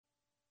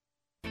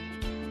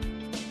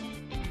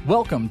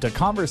Welcome to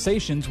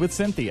Conversations with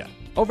Cinthia.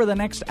 Over the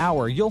next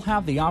hour, you'll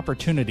have the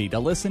opportunity to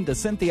listen to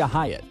Cinthia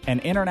Hiett, an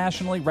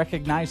internationally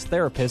recognized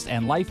therapist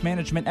and life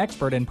management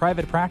expert in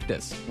private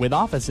practice, with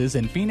offices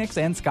in Phoenix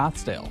and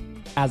Scottsdale.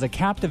 As a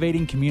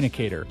captivating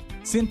communicator,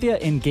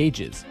 Cinthia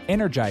engages,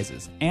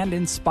 energizes, and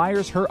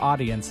inspires her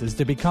audiences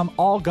to become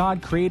all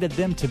God created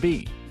them to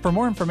be. For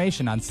more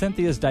information on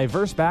Cinthia's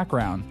diverse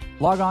background,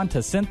 log on to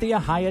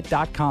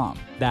CinthiaHiett.com.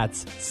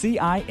 That's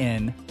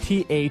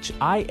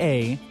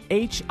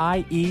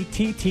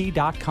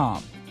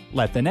CinthiaHiett.com.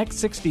 Let the next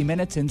 60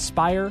 minutes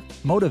inspire,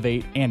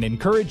 motivate, and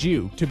encourage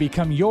you to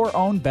become your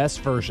own best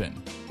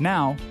version.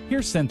 Now,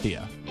 here's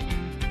Cinthia.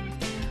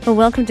 Well,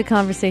 welcome to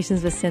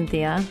Conversations with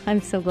Cinthia.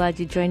 I'm so glad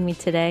you joined me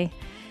today.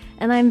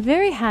 And I'm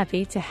very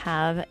happy to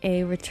have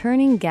a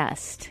returning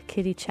guest,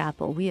 Kitty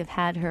Chappell. We have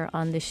had her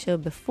on this show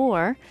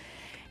before,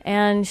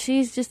 and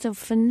she's just a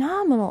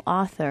phenomenal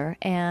author,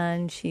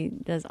 and she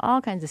does all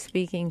kinds of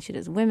speaking. She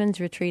does women's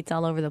retreats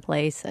all over the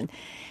place, and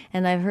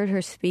I've heard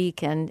her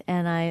speak, and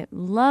I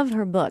love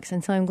her books.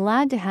 And so I'm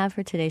glad to have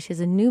her today. She has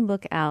a new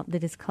book out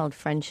that is called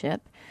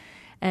Friendship,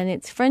 and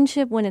it's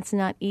Friendship When It's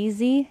Not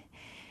Easy,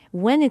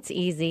 When It's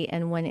Easy,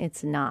 and When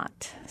It's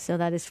Not. So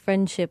that is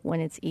Friendship When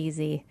It's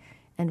Easy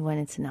and When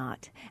It's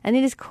Not. And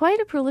it is quite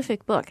a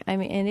prolific book. I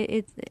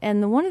mean,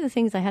 and one of the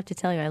things I have to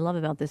tell you I love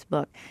about this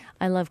book,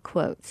 I love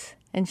quotes.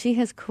 And she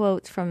has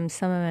quotes from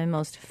some of my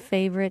most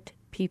favorite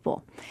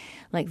people,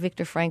 like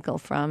Viktor Frankl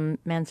from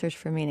Man's Search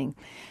for Meaning.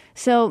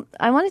 So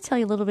I want to tell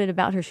you a little bit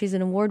about her. She's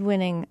an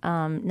award-winning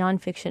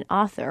nonfiction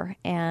author,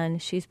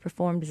 and she's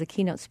performed as a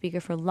keynote speaker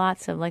for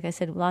lots of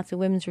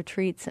women's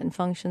retreats and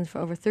functions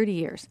for over 30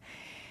 years.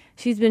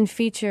 She's been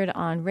featured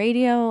on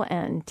radio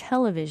and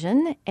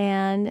television,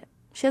 and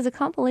she has a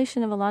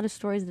compilation of a lot of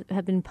stories that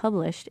have been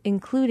published,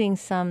 including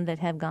some that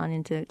have gone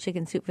into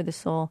Chicken Soup for the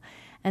Soul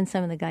and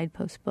some of the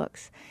Guidepost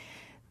books.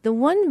 The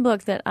one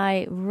book that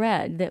I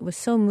read that was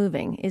so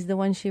moving is the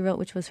one she wrote,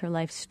 which was her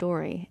life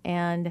story.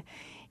 And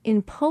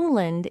in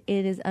Poland,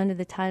 it is under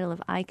the title of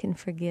I Can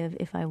Forgive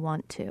If I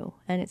Want To.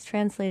 And it's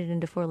translated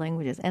into 4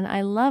 languages. And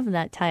I love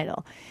that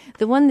title.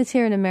 The one that's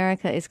here in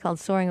America is called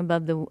Soaring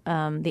Above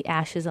the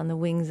Ashes on the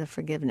Wings of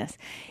Forgiveness.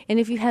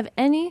 And if you have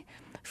any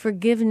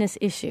forgiveness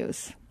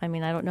issues, I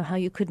mean, I don't know how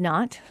you could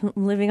not,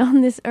 living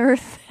on this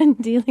earth and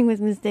dealing with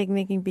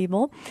mistake-making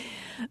people.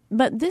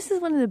 But this is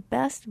one of the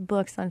best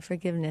books on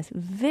forgiveness,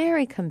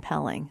 very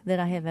compelling, that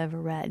I have ever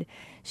read.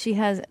 She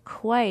has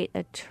quite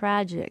a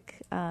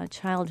tragic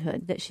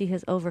childhood that she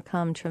has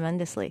overcome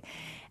tremendously.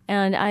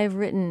 And I've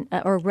written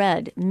or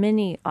read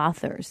many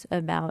authors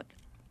about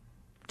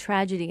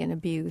tragedy and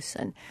abuse.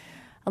 And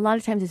a lot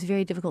of times it's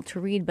very difficult to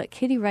read, but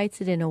Kitty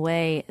writes it in a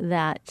way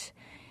that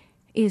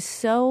is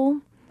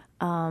so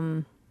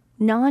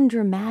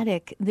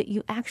non-dramatic that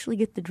you actually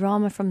get the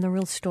drama from the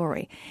real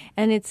story.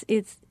 And it's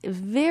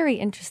very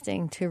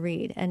interesting to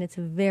read, and it's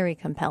very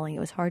compelling. It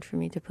was hard for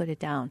me to put it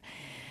down.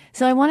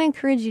 So I want to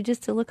encourage you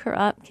just to look her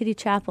up, Kitty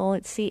Chappell.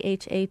 It's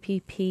Chappell,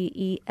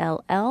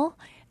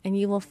 and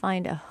you will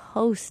find a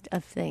host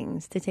of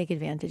things to take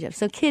advantage of.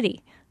 So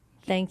Kitty,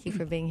 thank you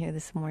for being here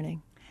this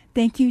morning.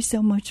 Thank you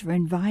so much for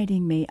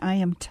inviting me. I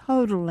am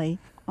totally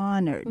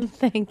honored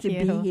to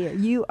be here.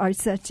 You are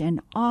such an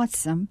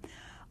awesome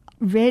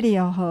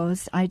radio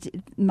host.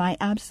 My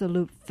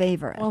absolute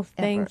favorite. Well,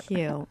 thank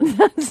you.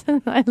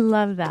 I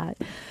love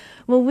that.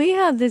 Well, we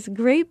have this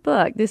great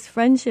book, this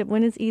Friendship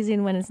When It's Easy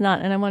and When It's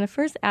Not. And I want to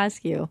first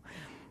ask you,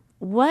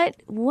 what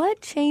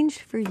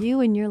changed for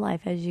you in your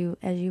life as you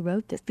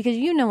wrote this? Because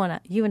you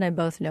and I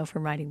both know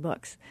from writing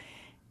books,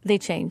 they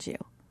change you.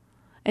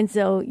 And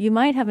so you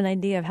might have an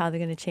idea of how they're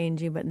going to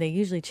change you, but they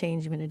usually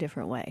change you in a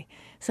different way.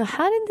 So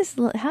how did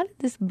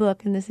this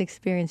book and this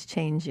experience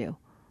change you?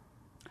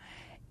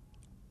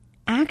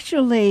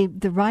 Actually,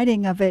 the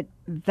writing of it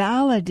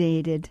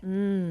validated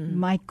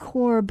my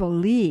core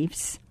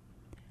beliefs,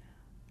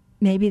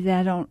 maybe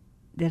that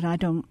I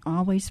don't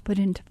always put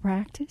into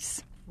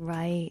practice.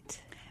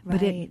 Right.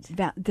 But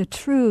the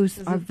truths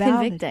are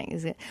valid. Convicting,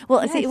 is it?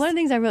 Well, Yes. See, one of the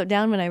things I wrote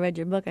down when I read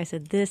your book, I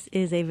said, this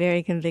is a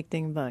very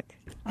convicting book.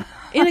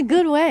 In a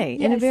good way.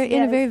 Yes,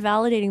 in a very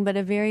validating, but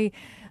a very,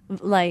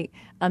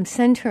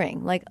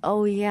 centering. Like,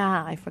 oh,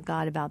 yeah, I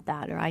forgot about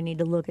that, or I need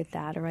to look at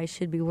that, or I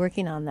should be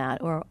working on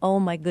that, or, oh,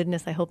 my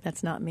goodness, I hope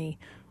that's not me.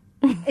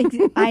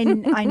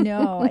 I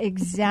know,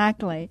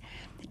 exactly.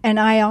 And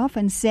I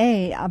often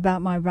say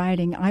about my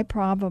writing, I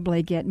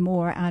probably get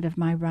more out of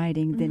my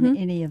writing than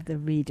any of the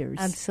readers.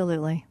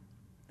 Absolutely.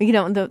 You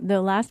know,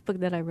 the last book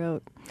that I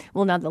wrote,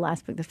 well, not the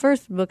last book, the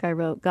first book I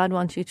wrote, God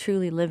Wants You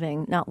Truly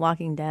Living, Not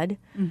Walking Dead.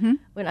 Mm-hmm.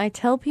 When I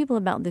tell people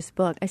about this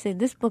book, I say,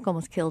 this book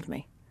almost killed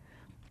me.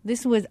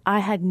 I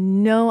had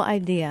no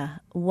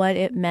idea what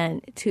it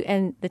meant to,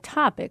 and the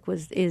topic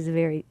is a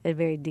very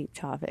deep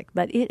topic,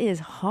 but it is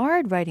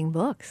hard writing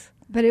books.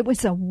 But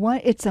it's a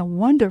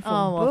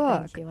wonderful book.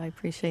 Thank you. I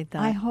appreciate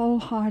that. I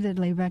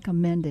wholeheartedly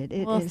recommend it.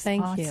 It is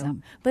thank awesome.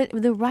 you. But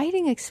the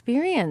writing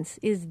experience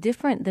is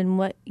different than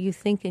what you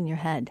think in your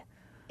head.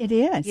 It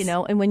is. You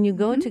know, and when you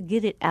go to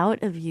get it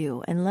out of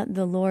you and let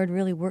the Lord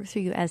really work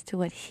through you as to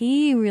what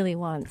He really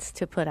wants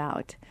to put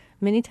out,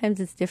 many times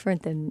it's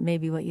different than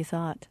maybe what you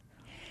thought.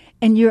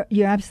 And you're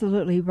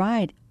absolutely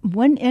right.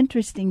 One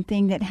interesting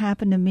thing that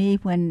happened to me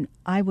when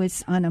I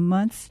was on a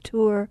month's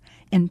tour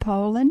in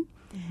Poland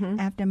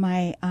after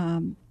my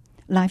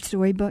life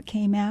story book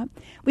came out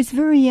was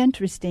very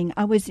interesting.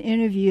 I was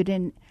interviewed,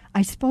 and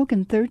I spoke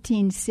in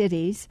 13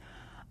 cities,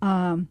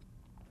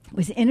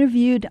 was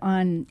interviewed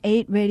on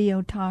 8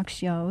 radio talk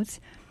shows,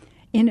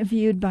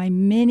 interviewed by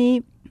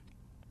many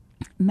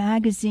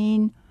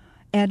magazine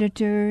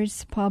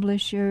editors,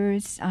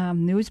 publishers,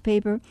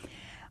 newspaper.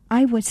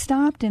 I was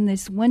stopped in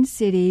this one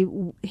city.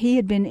 He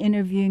had been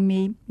interviewing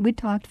me. We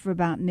talked for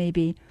about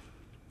maybe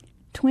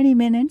 20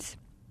 minutes.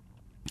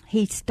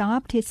 He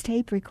stopped his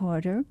tape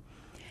recorder,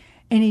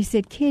 and he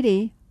said,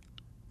 "Kitty,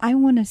 I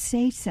want to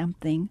say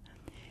something."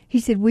 He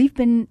said, "We've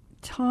been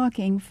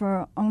talking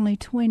for only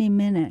 20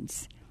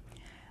 minutes,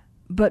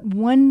 but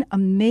one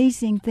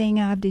amazing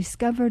thing I've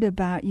discovered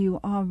about you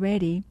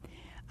already,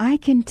 I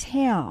can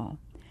tell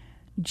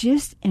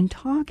just in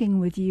talking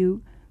with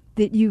you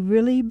that you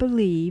really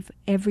believe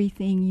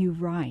everything you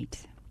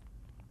write."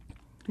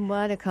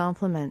 What a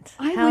compliment.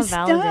 I was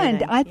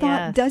stunned. I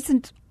thought,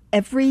 doesn't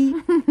every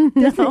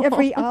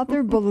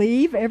author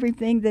believe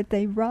everything that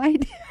they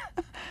write?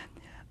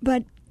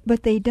 But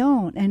they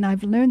don't. And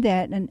I've learned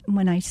that, and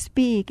when I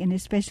speak, and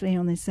especially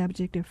on the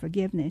subject of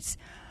forgiveness,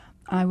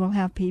 I will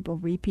have people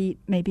repeat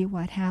maybe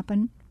what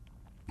happened,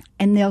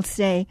 and they'll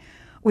say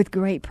with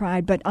great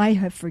pride, "But I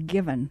have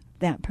forgiven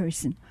that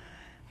person."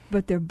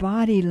 But their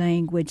body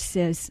language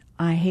says,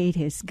 "I hate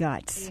his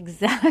guts."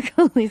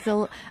 Exactly.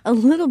 So a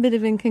little bit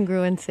of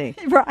incongruency.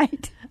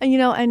 Right. And, you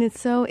know, and it's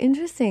so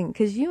interesting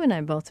because you and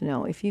I both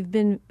know if you've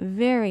been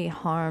very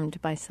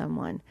harmed by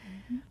someone,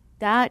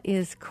 that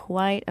is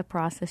quite a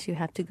process you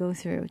have to go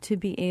through to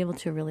be able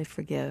to really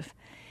forgive.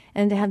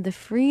 And to have the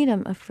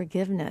freedom of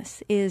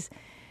forgiveness is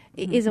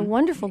a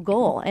wonderful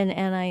goal.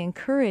 And I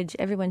encourage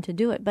everyone to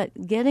do it.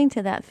 But getting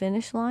to that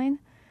finish line,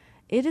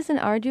 it is an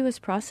arduous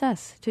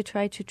process to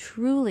try to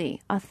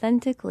truly,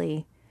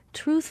 authentically,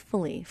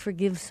 truthfully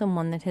forgive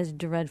someone that has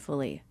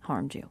dreadfully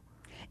harmed you.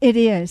 It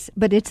is,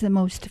 but it's the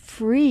most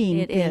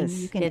freeing thing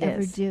you can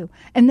ever do.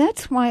 And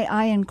that's why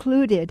I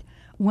included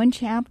one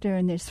chapter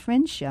in this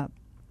friendship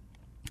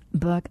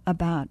book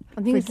about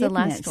I think forgiveness. It's the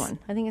last one.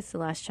 I think it's the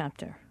last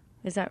chapter.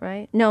 Is that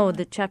right? No,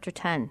 the chapter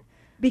 10.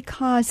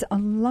 Because a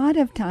lot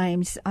of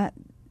times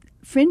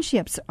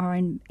friendships are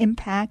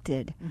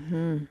impacted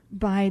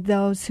by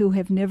those who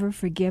have never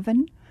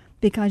forgiven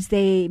because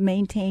they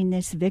maintain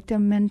this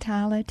victim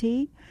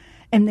mentality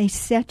and they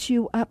set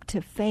you up to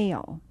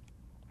fail.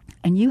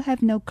 And you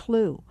have no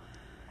clue.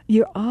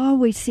 You're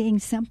always seeing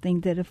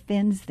something that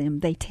offends them.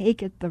 They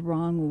take it the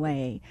wrong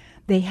way.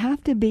 They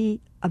have to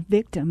be a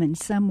victim in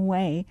some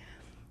way,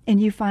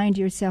 and you find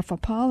yourself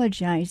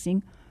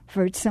apologizing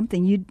for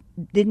something you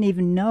didn't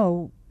even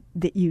know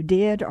that you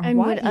did or and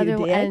what you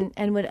did.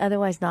 And would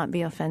otherwise not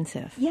be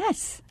offensive.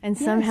 Yes. And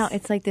somehow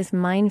it's like this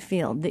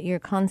minefield that you're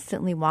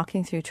constantly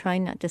walking through,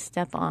 trying not to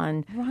step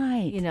on,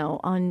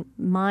 on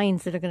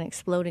mines that are going to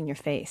explode in your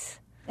face.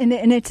 And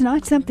it's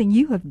not something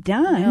you have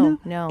done.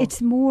 No.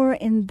 It's more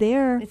in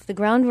there. It's the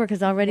groundwork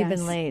has already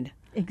been laid.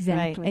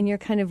 Exactly. Right? And you're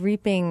kind of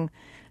reaping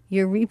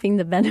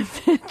the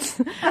benefits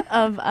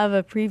of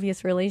a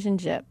previous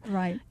relationship.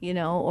 Right.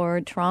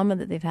 Or trauma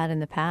that they've had in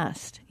the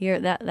past.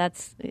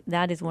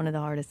 That is one of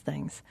the hardest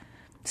things.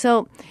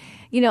 So,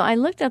 I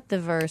looked up the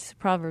verse,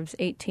 Proverbs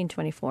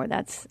 18:24.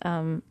 That's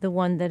the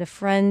one that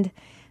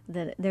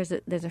there's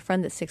a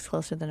friend that sticks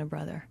closer than a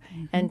brother,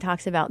 and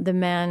talks about the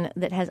man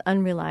that has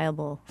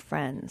unreliable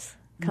friends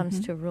comes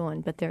to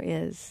ruin, but there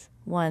is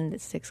one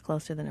that sticks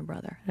closer than a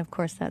brother. And of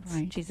course, that's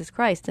Jesus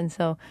Christ. And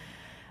so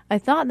I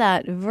thought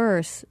that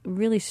verse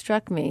really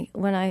struck me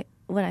when I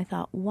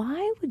thought,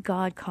 why would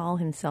God call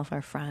himself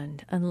our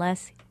friend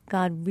unless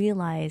God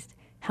realized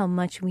how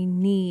much we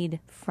need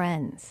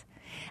friends?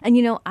 And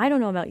I don't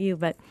know about you,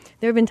 but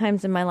there have been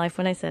times in my life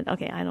when I said,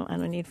 "Okay, I don't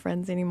need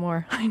friends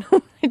anymore. I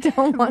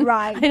don't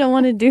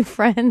want to do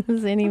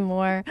friends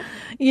anymore."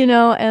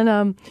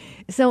 And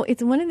so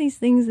it's one of these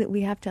things that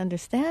we have to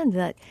understand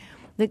that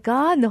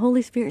God, the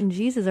Holy Spirit, and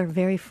Jesus are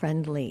very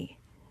friendly.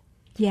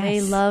 Yes.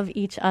 They love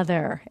each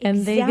other,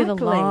 and they get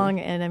along.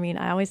 And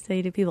I always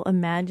say to people,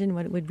 imagine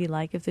what it would be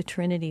like if the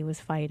Trinity was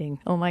fighting.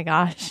 Oh my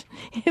gosh,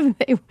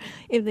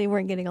 if they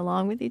weren't getting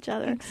along with each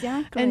other.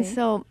 Exactly. And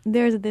so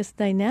there's this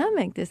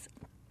dynamic, this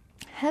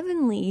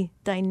heavenly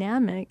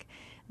dynamic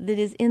that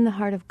is in the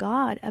heart of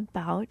God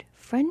about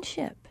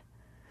friendship.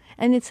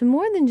 And it's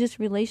more than just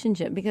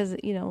relationship because,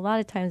 a lot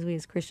of times we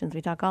as Christians,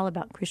 we talk all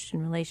about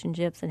Christian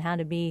relationships and how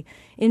to be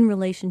in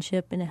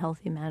relationship in a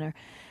healthy manner.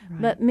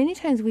 Right. But many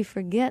times we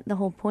forget the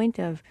whole point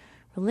of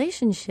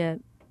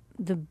relationship.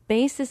 The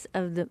basis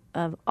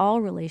of all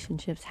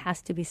relationships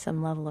has to be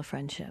some level of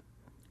friendship.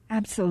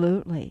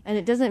 Absolutely. And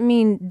it doesn't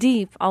mean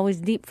always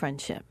deep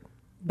friendship,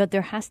 but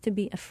there has to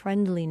be a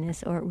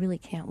friendliness or it really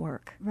can't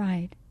work.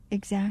 Right,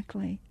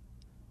 exactly.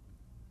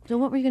 So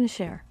what were you going to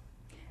share?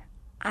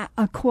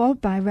 A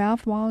quote by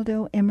Ralph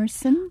Waldo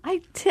Emerson.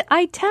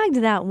 I tagged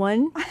that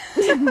one.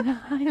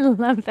 I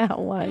love that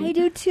one. I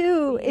do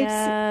too.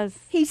 Yes.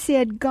 He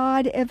said,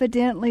 God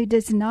evidently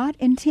does not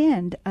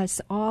intend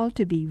us all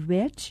to be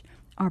rich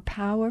or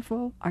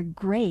powerful or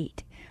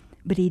great,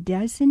 but he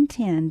does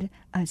intend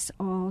us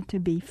all to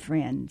be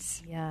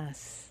friends.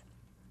 Yes.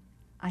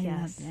 I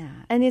love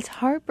that. And it's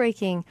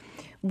heartbreaking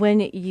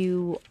when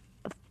you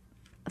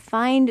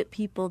find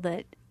people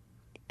that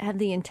have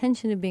the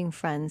intention of being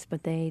friends,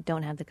 but they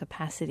don't have the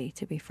capacity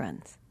to be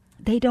friends.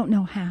 They don't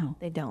know how.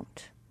 They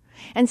don't.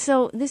 And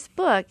so this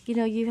book,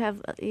 you have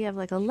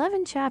like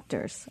 11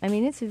 chapters. I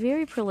mean, it's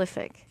very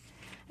prolific.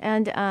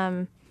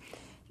 And,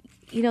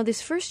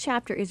 this first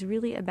chapter is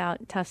really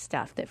about tough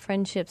stuff, that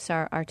friendships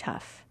are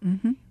tough.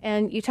 Mm-hmm.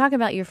 And you talk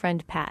about your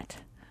friend Pat,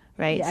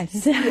 right?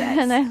 Yes. Yes.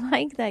 And I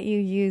like that you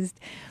used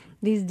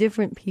these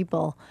different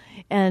people.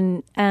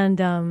 And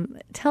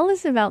tell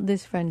us about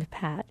this friend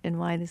Pat and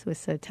why this was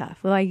so tough.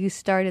 Why you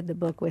started the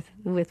book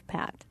with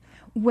Pat.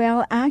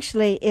 Well,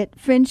 actually,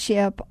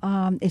 friendship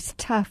is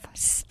tough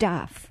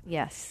stuff.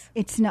 Yes.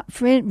 It's not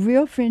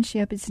real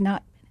friendship. It's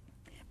not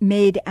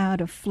made out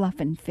of fluff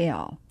and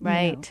fill.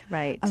 Right,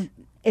 right.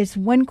 It's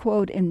one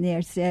quote in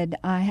there said,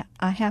 I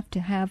have to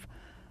have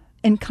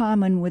in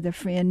common with a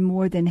friend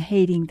more than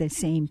hating the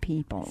same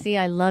people. See,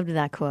 I loved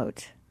that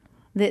quote.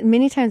 That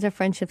many times our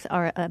friendships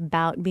are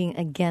about being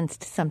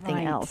against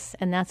something else,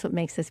 and that's what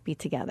makes us be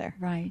together.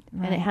 Right.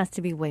 And it has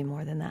to be way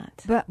more than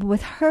that. But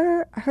with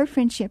her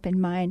friendship and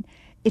mine,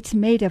 it's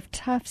made of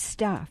tough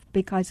stuff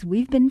because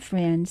we've been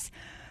friends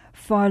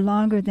far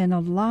longer than a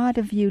lot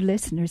of you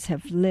listeners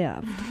have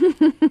lived.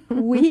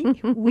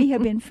 we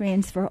have been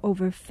friends for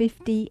over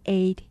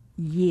 58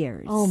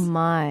 years. Oh,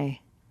 my.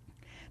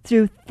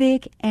 Through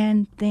thick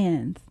and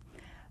thin,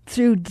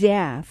 through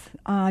death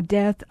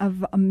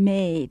of a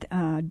maid,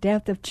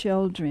 death of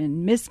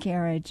children,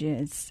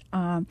 miscarriages,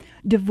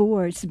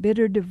 divorce,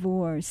 bitter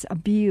divorce,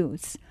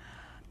 abuse.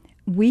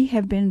 We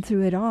have been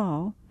through it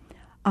all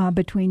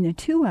between the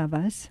two of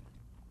us,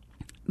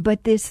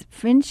 but this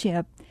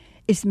friendship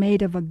is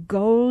made of a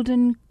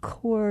golden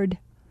cord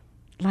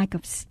like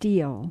of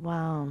steel.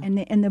 Wow. And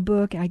in the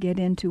book, I get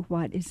into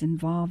what is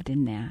involved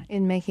in that.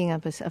 In making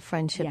up a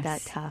friendship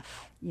that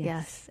tough.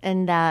 Yes.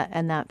 And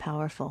that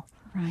powerful.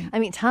 Right. I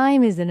mean,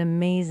 time is an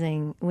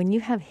amazing, when you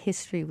have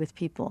history with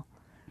people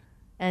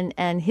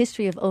and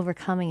history of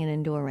overcoming and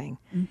enduring,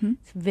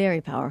 it's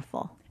very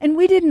powerful. And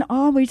we didn't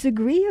always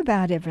agree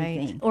about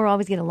everything. Right. Or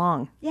always get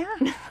along. Yeah.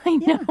 I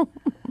know. Yeah.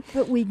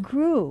 But we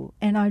grew,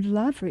 and our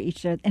love for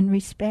each other and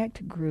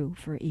respect grew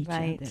for each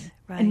other.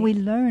 Right. And we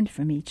learned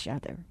from each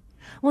other.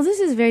 Well, this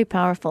is very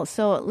powerful.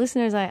 So,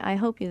 listeners, I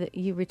hope that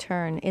you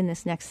return in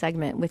this next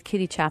segment with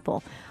Kitty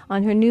Chappell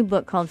on her new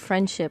book called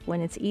Friendship,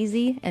 When It's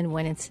Easy and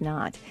When It's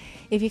Not.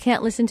 If you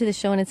can't listen to the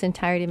show in its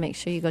entirety, make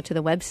sure you go to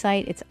the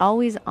website. It's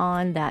always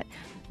on that.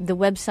 The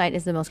website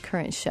is the most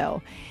current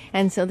show.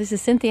 And so this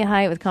is Cinthia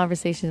Hiett with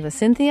Conversations with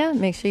Cinthia.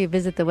 Make sure you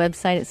visit the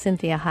website at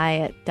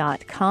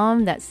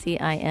CinthiaHiett.com. That's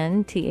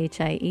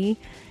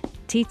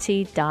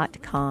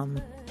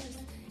CinthiaHiett.com.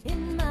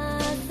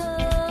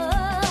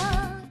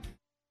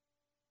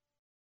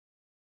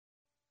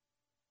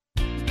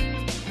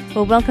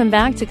 Well, welcome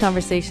back to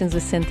Conversations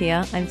with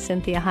Cinthia. I'm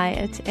Cinthia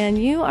Hiett,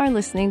 and you are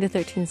listening to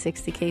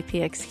 1360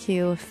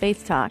 KPXQ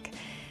Faith Talk.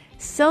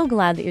 So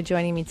glad that you're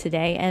joining me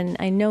today, and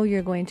I know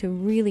you're going to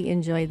really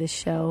enjoy this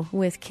show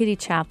with Kitty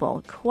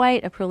Chappell,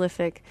 quite a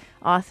prolific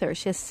author.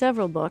 She has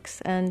several books,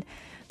 and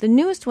the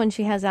newest one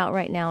she has out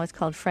right now is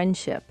called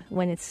Friendship,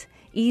 When It's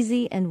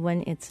Easy and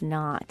When It's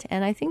Not.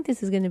 And I think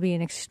this is going to be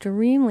an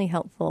extremely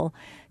helpful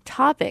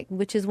topic,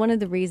 which is one of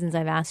the reasons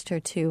I've asked her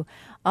to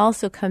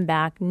also come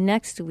back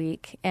next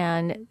week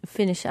and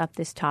finish up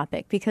this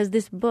topic, because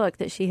this book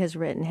that she has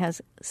written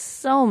has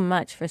so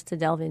much for us to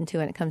delve into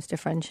when it comes to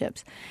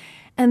friendships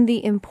and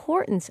the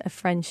importance of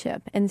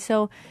friendship. And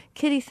so,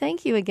 Kitty,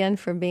 thank you again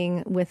for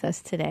being with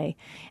us today.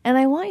 And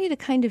I want you to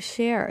kind of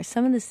share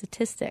some of the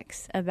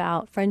statistics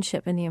about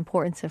friendship and the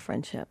importance of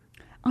friendship.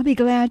 I'll be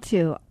glad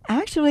to.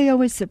 Actually, I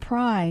was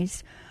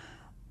surprised.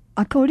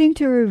 According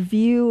to a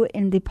review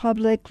in the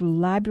Public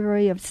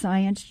Library of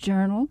Science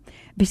Journal,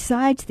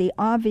 besides the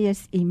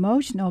obvious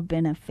emotional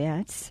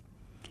benefits,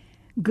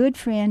 good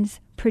friends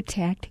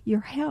protect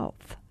your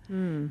health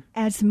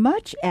as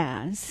much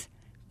as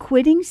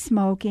quitting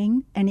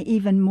smoking and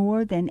even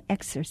more than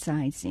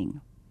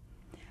exercising.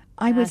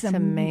 That's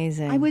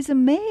amazing. I was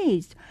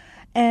amazed.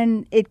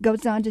 And it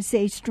goes on to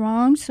say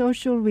strong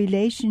social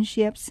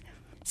relationships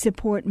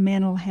support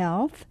mental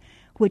health,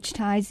 which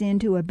ties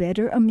into a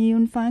better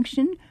immune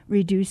function,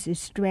 reduces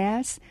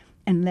stress,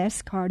 and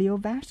less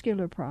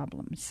cardiovascular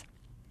problems.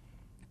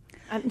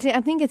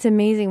 I think it's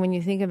amazing when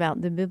you think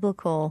about the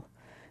biblical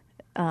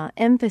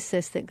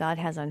emphasis that God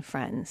has on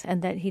friends,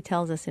 and that he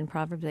tells us in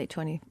Proverbs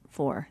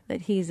 8:24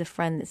 that he's a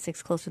friend that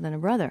sticks closer than a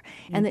brother,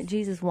 and that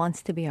Jesus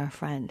wants to be our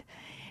friend.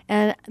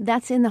 And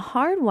that's in the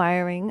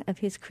hardwiring of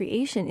his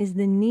creation, is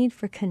the need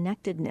for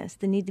connectedness,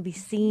 the need to be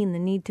seen, the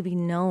need to be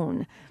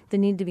known, the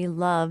need to be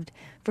loved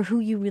for who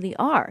you really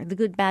are, the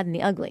good, bad, and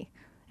the ugly,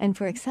 and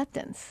for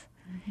acceptance.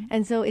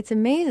 And so it's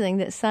amazing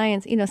that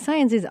science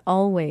is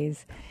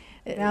always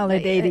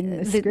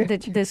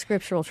validating the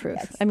scriptural truth.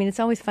 Yes. I mean, it's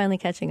always finally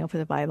catching up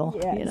with the Bible,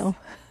 Yes.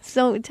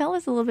 So tell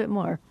us a little bit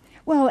more.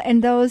 Well,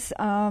 and those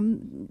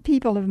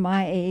people of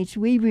my age,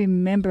 we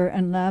remember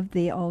and love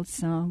the old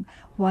song,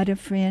 What a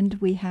Friend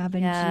We Have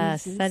in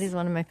Jesus. Yes, that is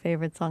one of my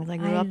favorite songs. I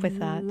grew up with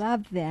that. I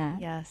love that.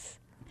 Yes.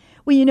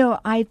 Well,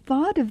 I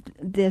thought of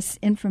this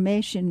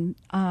information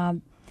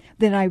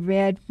that I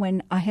read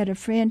when I had a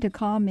friend to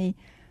call me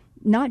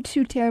not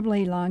too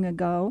terribly long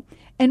ago.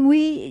 And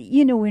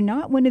we're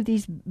not one of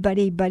these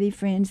buddy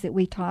friends that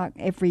we talk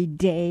every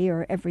day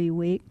or every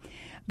week,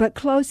 but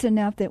close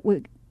enough that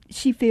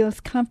she feels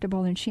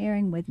comfortable in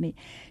sharing with me.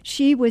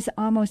 She was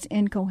almost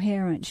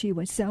incoherent. She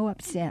was so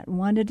upset,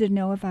 wanted to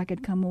know if I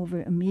could come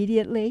over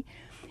immediately.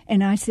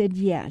 And I said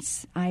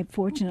yes.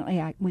 Fortunately,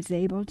 I was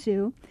able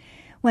to.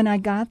 When I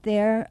got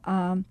there,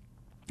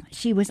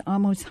 she was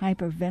almost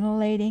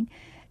hyperventilating.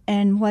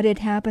 And what had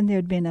happened, there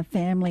had been a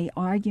family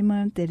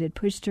argument that had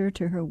pushed her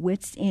to her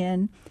wits'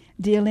 end,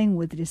 dealing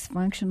with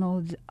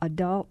dysfunctional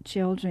adult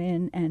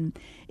children and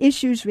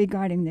issues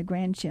regarding the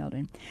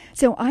grandchildren.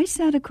 So I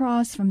sat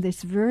across from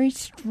this very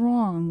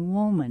strong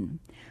woman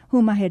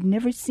whom I had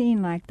never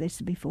seen like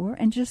this before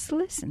and just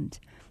listened.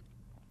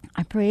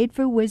 I prayed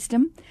for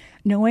wisdom,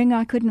 knowing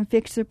I couldn't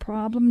fix her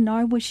problem,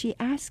 nor was she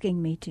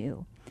asking me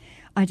to.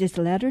 I just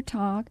let her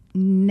talk,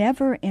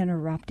 never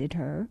interrupted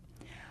her,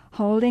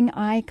 holding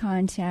eye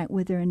contact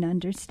with her and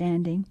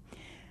understanding.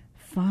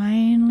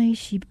 Finally,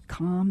 she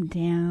calmed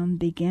down,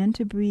 began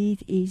to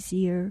breathe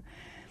easier,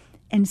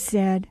 and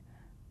said,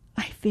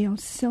 I feel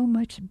so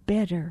much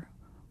better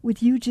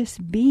with you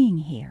just being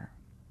here.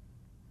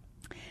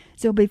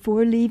 So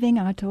before leaving,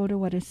 I told her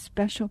what a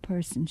special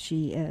person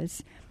she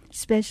is,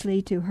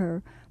 especially to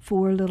her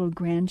 4 little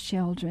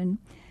grandchildren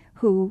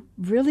who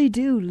really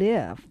do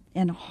live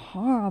in a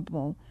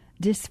horrible,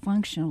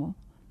 dysfunctional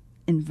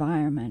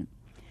environment.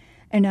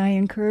 And I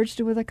encouraged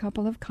her with a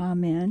couple of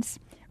comments,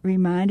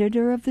 reminded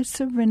her of the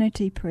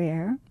serenity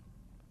prayer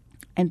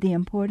and the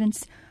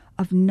importance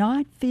of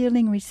not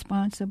feeling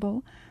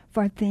responsible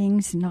for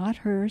things not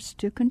hers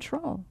to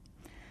control.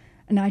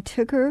 And I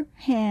took her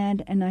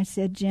hand and I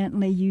said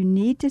gently, you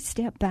need to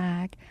step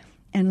back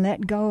and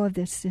let go of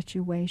this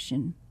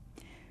situation.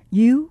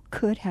 You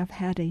could have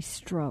had a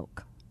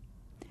stroke.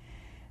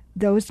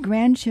 Those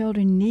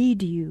grandchildren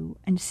need you,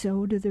 and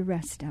so do the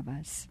rest of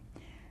us.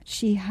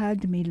 She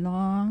hugged me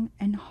long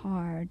and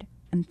hard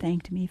and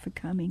thanked me for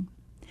coming.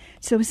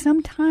 So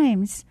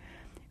sometimes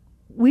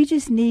we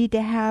just need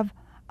to have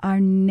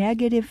our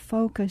negative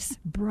focus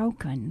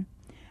broken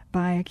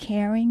by a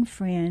caring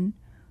friend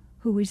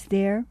who is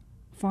there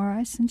for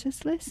us and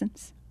just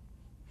listens.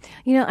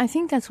 I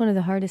think that's one of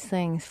the hardest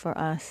things for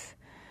us,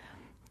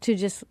 to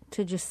just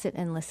sit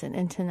and listen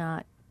and to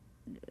not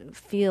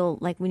feel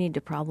like we need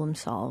to problem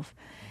solve.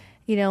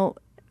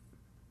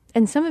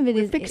 And some of it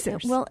We're is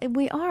fixers. Well,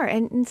 we are,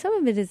 and some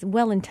of it is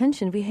well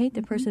intentioned. We hate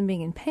the person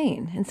being in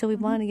pain, and so we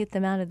want to get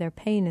them out of their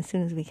pain as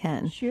soon as we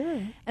can.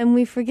 Sure. And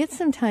we forget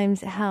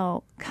sometimes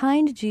how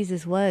kind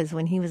Jesus was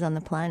when he was on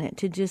the planet,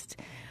 to just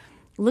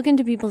look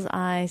into people's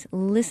eyes,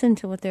 listen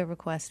to what their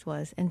request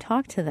was, and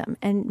talk to them.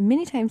 And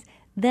many times,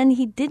 then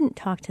he didn't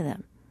talk to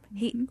them.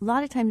 He a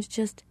lot of times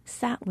just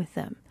sat with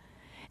them,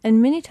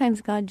 and many times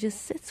God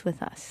just sits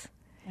with us.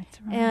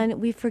 That's right.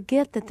 And we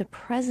forget that the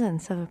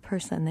presence of a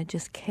person that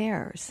just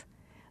cares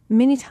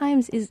many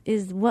times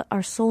is what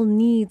our soul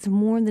needs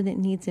more than it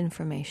needs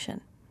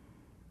information.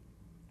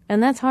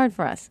 And that's hard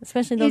for us,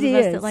 especially those of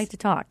us that like to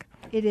talk.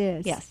 It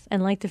is. Yes,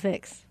 and like to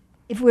fix.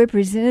 If we're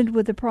presented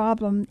with a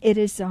problem, it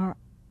is our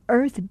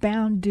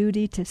earthbound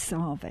duty to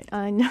solve it.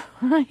 I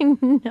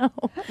know.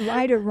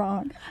 Right or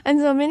wrong. And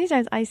so many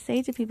times I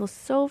say to people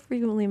so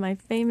frequently, my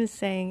famous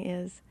saying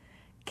is,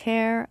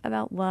 care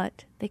about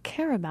what they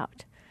care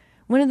about.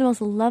 One of the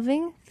most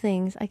loving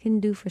things I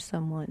can do for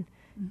someone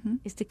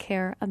is to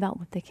care about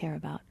what they care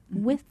about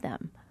with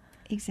them.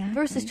 Exactly.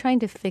 Versus trying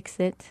to fix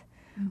it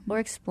or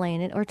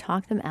explain it or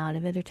talk them out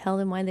of it or tell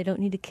them why they don't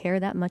need to care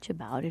that much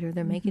about it, or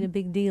they're making a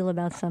big deal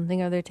about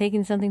something, or they're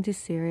taking something too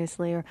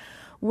seriously, or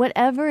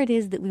whatever it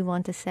is that we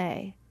want to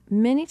say.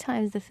 Many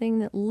times the thing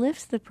that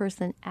lifts the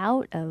person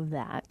out of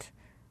that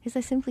is I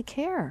simply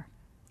care.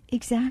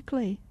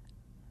 Exactly.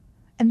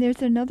 And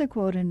there's another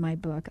quote in my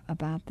book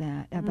about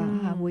that,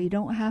 about how we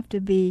don't have to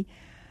be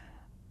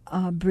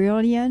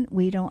brilliant,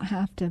 we don't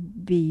have to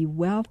be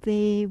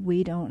wealthy,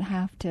 we don't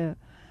have to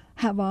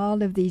have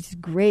all of these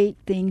great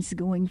things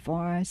going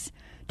for us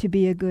to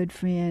be a good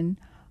friend.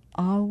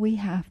 All they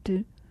have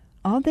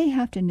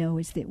to know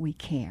is that we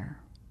care.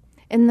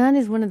 And that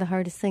is one of the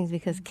hardest things,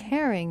 because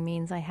caring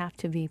means I have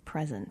to be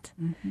present.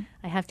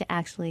 I have to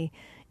actually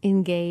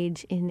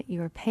engage in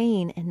your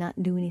pain and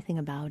not do anything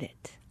about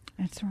it.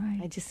 That's right.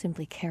 I just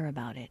simply care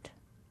about it.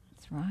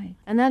 That's right.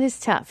 And that is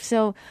tough.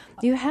 So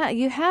you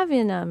have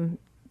in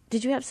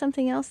did you have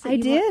something else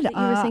that you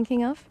were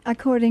thinking of?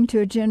 According to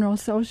a general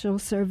social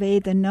survey,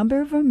 the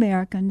number of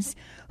Americans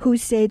who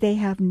say they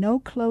have no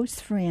close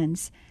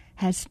friends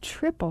has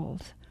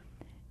tripled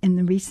in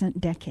the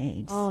recent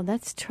decades. Oh,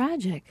 that's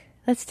tragic.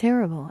 That's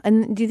terrible.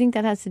 And do you think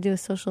that has to do with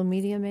social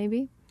media,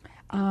 maybe?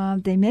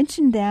 They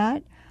mentioned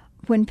that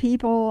when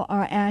people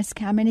are asked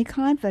how many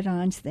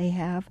confidants they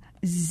have,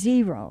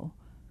 0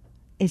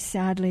 is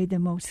sadly the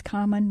most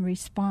common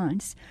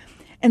response.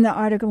 And the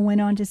article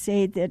went on to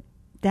say that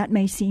that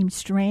may seem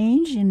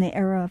strange in the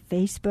era of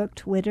Facebook,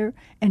 Twitter,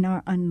 and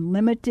our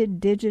unlimited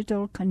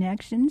digital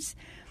connections,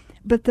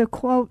 but the,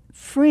 quote,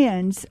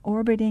 friends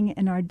orbiting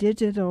in our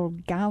digital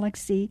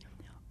galaxy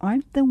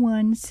aren't the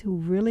ones who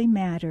really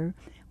matter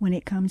when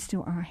it comes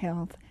to our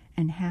health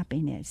and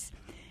happiness.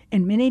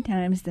 And many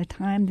times the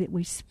time that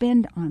we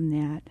spend on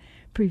that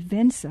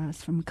prevents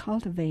us from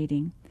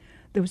cultivating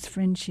those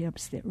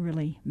friendships that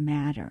really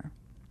matter.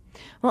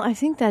 Well, I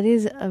think that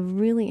is a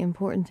really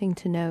important thing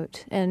to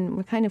note, and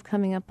we're kind of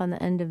coming up on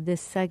the end of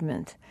this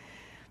segment.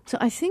 So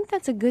I think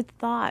that's a good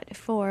thought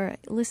for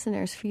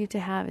listeners for you to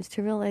have, is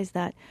to realize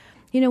that,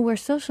 where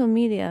social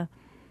media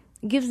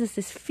gives us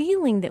this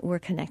feeling that we're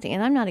connecting,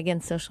 and I'm not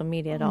against social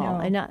media at all,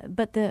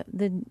 but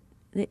the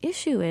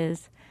issue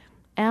is,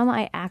 am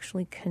I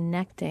actually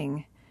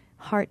connecting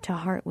heart to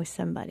heart with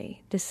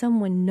somebody? Does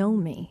someone know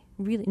me?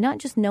 Really, not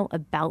just know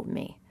about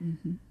me,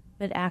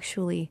 but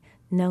actually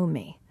know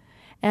me.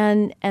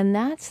 And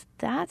that's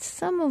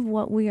some of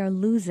what we are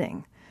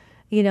losing,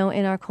 in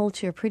our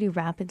culture pretty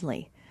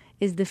rapidly,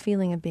 is the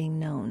feeling of being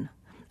known.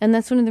 And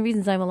that's one of the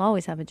reasons I will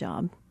always have a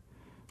job,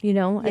 as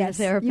a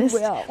therapist.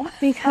 You will.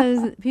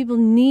 Because people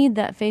need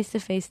that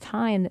face-to-face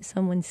time that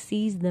someone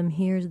sees them,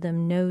 hears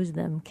them, knows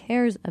them,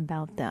 cares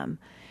about them,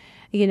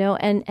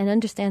 and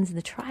understands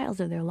the trials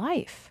of their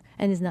life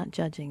and is not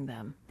judging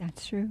them.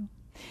 That's true.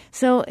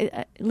 So,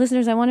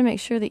 listeners, I want to make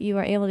sure that you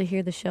are able to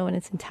hear the show in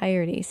its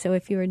entirety. So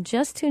if you are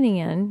just tuning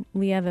in,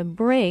 we have a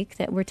break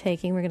that we're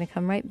taking. We're going to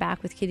come right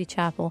back with Kitty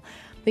Chappell.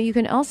 But you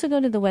can also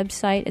go to the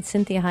website at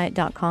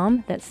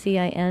CinthiaHiett.com. That's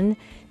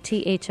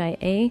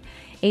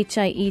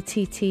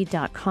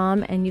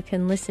CinthiaHiett.com. And you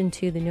can listen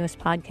to the newest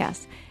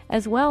podcast,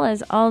 as well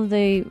as all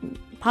the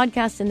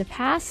podcasts in the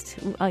past.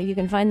 You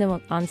can find them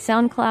on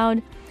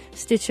SoundCloud,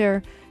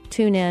 Stitcher,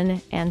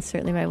 TuneIn, and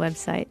certainly my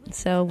website.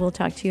 So we'll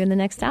talk to you in the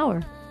next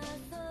hour.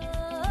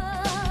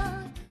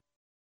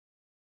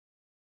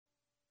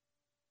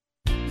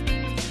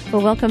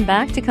 Well, welcome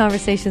back to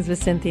Conversations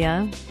with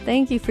Cinthia.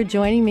 Thank you for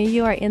joining me.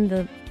 You are in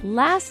the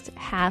last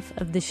half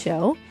of the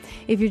show.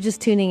 If you're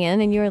just tuning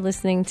in and you are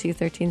listening to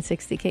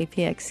 1360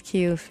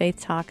 KPXQ Faith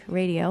Talk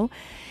Radio.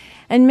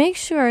 And make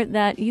sure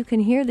that you can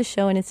hear the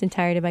show in its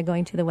entirety by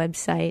going to the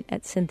website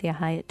at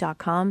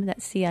CinthiaHiett.com.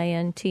 That's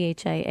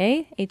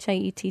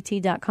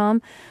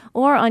CinthiaHiett.com.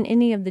 Or on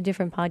any of the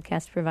different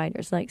podcast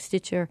providers like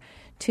Stitcher,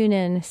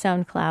 TuneIn,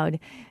 SoundCloud.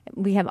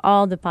 We have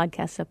all the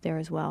podcasts up there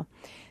as well.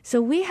 So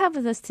we have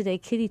with us today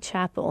Kitty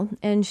Chappell,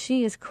 and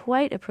she is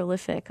quite a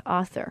prolific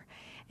author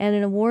and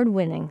an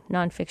award-winning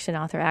nonfiction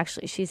author.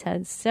 Actually, she's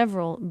had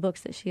several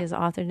books that she has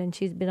authored, and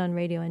she's been on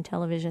radio and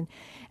television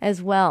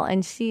as well.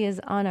 And she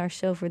is on our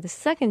show for the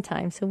second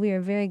time, so we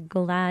are very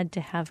glad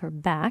to have her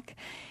back.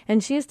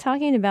 And she is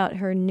talking about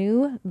her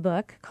new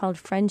book called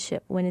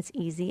Friendship, When It's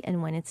Easy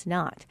and When It's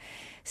Not.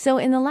 So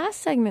in the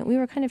last segment, we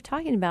were kind of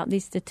talking about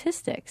these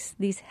statistics,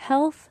 these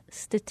health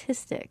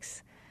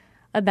statistics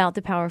about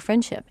the power of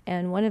friendship.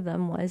 And one of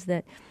them was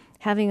that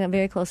having a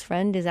very close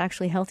friend is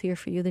actually healthier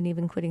for you than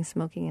even quitting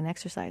smoking and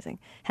exercising,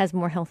 has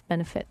more health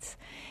benefits.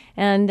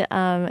 And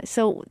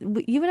so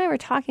you and I were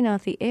talking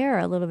off the air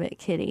a little bit,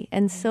 Kitty.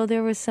 And so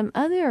there was some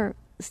other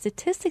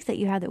statistics that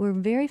you had that were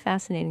very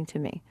fascinating to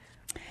me.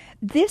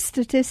 This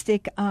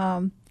statistic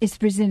is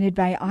presented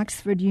by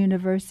Oxford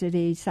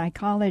University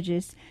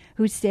psychologists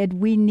who said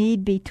we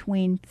need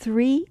between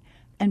 3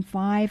 and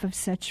 5 of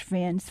such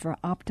friends for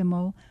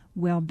optimal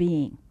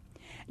well-being.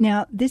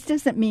 Now, this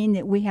doesn't mean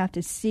that we have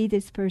to see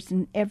this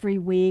person every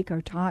week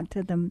or talk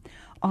to them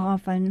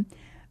often,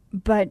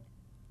 but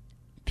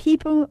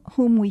people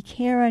whom we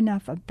care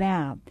enough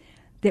about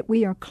that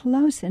we are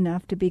close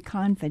enough to be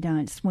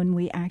confidants when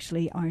we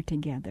actually are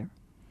together.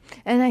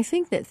 And I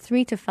think that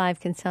 3 to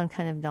 5 can sound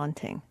kind of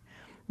daunting.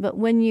 But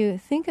when you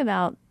think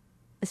about,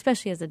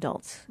 especially as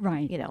adults,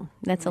 right?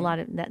 That's a lot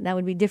of that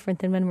would be different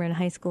than when we're in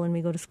high school and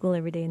we go to school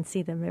every day and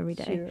see them every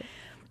day. Sure.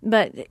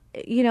 But,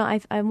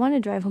 I want to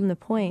drive home the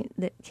point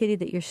that, Kitty,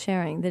 that you're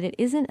sharing, that it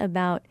isn't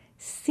about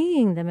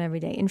seeing them every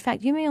day. In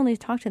fact, you may only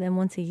talk to them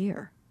once a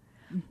year.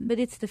 Mm-hmm. But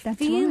it's the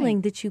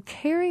feeling that you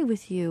carry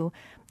with you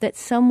that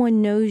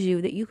someone knows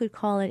you, that you could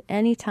call at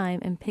any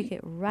time and pick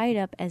it right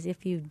up as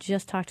if you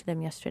just talked to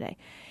them yesterday.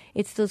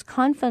 It's those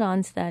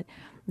confidants that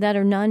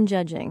are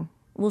non-judging,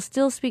 will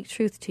still speak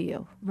truth to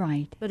you,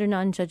 right? But are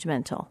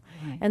non-judgmental.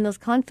 Right. And those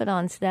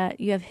confidants that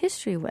you have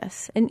history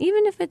with, and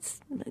even if it's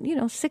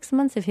 6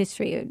 months of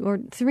history or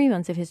 3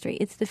 months of history,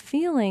 it's the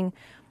feeling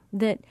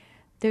that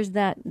there's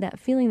that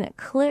feeling that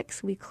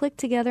clicks. We click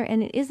together,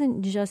 and it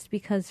isn't just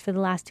because for the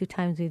last 2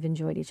 times we've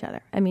enjoyed each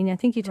other. I mean, I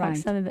think you talk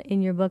some of it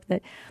in your book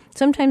that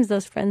sometimes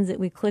those friends that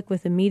we click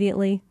with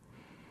immediately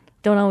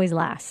don't always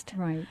last.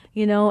 Right.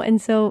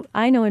 And so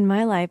I know in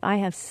my life I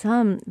have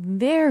some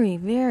very,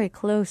 very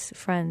close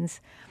friends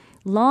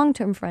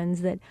long-term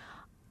friends that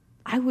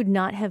I would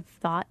not have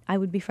thought I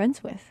would be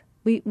friends with.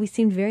 We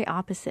seemed very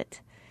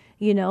opposite,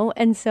 you know?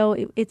 And so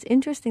it's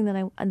interesting that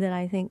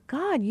I think,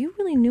 God, you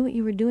really knew what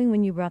you were doing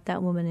when you brought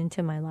that woman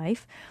into my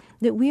life,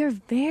 that we are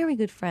very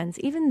good friends,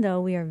 even though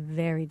we are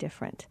very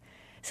different.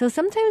 So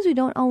sometimes we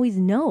don't always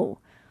know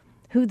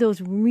who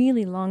those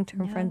really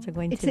long-term friends are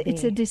going to be.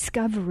 It's a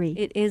discovery.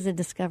 It is a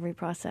discovery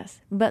process.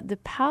 But the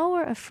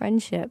power of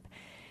friendship,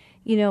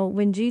 you know,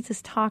 when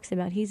Jesus talks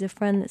about he's a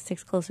friend that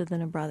sticks closer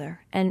than a brother,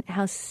 and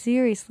how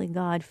seriously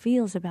God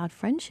feels about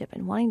friendship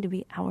and wanting to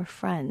be our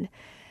friend,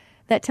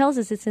 that tells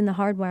us it's in the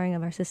hardwiring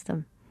of our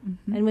system.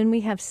 Mm-hmm. And when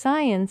we have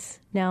science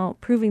now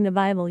proving the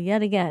Bible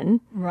yet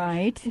again,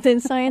 right, then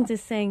science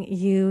is saying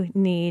you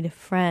need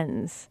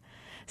friends.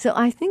 So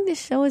I think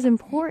this show is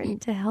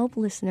important to help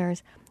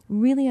listeners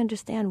really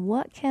understand,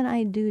 what can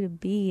I do to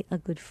be a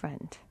good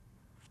friend?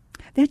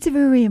 That's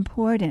very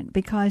important,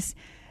 because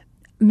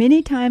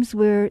many times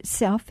we're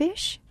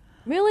selfish.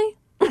 Really?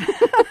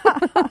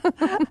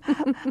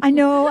 I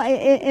know,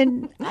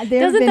 and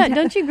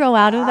don't you grow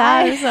out of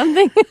that or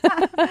something?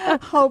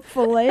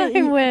 Hopefully,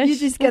 I wish. You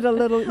just get a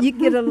little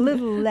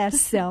less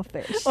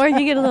selfish, or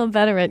you get a little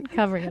better at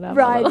covering it up.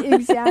 Right,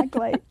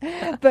 exactly.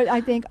 But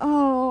I think,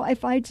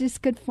 if I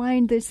just could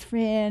find this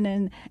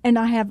friend, and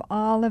I have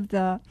all of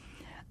the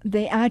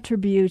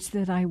attributes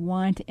that I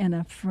want in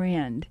a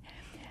friend,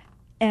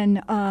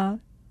 and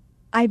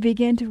I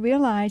began to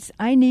realize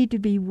I need to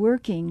be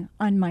working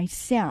on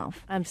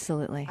myself.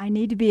 Absolutely. I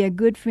need to be a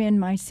good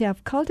friend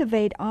myself,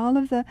 cultivate all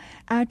of the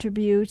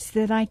attributes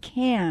that I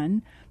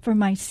can for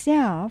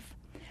myself,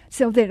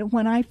 so that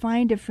when I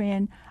find a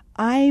friend,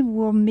 I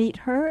will meet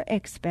her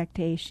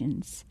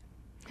expectations.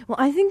 Well,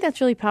 I think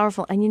that's really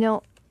powerful. And, you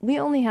know, we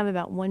only have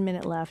about 1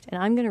 minute left,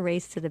 and I'm going to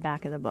race to the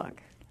back of the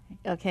book,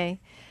 okay?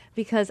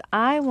 Because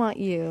I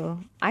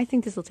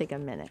think this will take a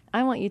minute.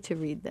 I want you to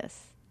read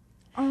this.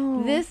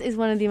 Oh. This is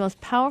one of the most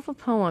powerful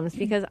poems,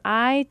 because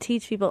I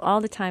teach people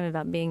all the time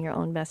about being your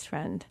own best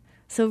friend.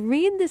 So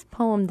read this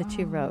poem that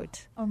you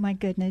wrote. Oh, my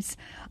goodness.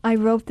 I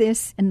wrote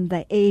this in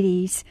the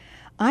 80s.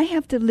 I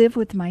Have to Live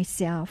with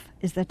Myself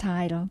is the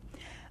title.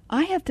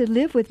 I have to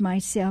live with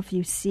myself,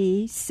 you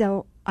see,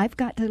 so I've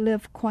got to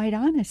live quite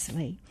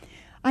honestly.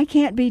 I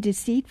can't be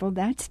deceitful,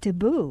 that's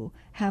taboo,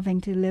 having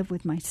to live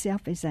with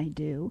myself as I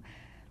do.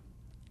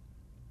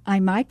 I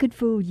might could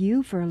fool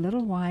you for a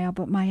little while,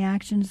 but my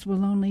actions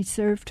will only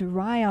serve to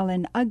rile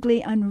an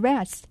ugly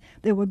unrest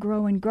that will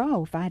grow and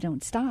grow if I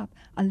don't stop.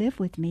 I live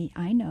with me,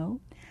 I know.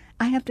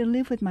 I have to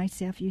live with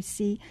myself, you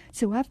see,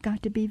 so I've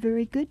got to be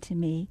very good to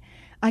me.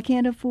 I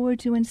can't afford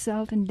to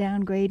insult and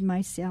downgrade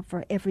myself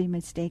for every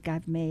mistake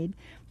I've made,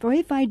 for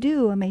if I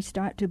do, I may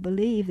start to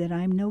believe that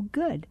I'm no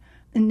good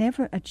and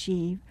never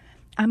achieve.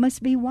 I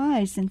must be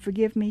wise and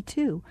forgive me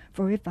too,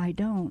 for if I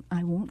don't,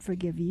 I won't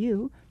forgive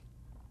you.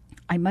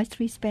 I must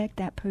respect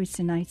that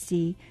person I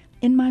see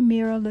in my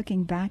mirror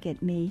looking back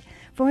at me,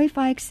 for if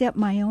I accept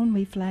my own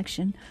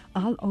reflection,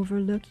 I'll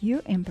overlook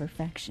your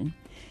imperfection.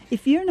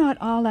 If you're not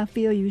all I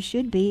feel you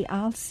should be,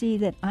 I'll see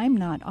that I'm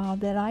not all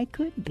that I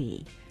could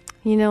be.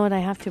 You know what? I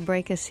have to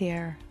break us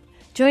here.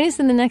 Join us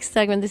in the next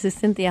segment. This is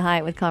Cinthia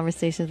Hiett with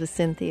Conversations with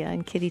Cinthia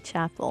and Kitty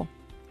Chappell.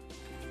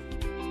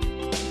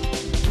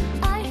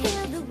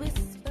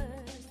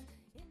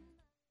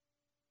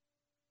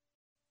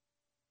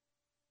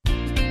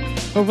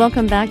 Well,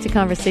 welcome back to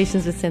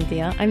Conversations with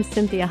Cinthia. I'm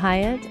Cinthia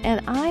Hiett, and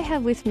I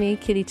have with me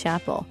Kitty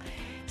Chappell.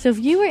 So if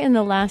you were in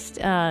the last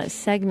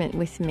segment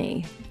with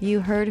me, you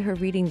heard her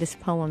reading this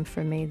poem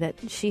for me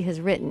that she has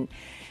written.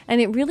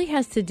 And it really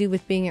has to do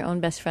with being your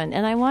own best friend.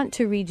 And I want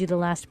to read you the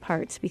last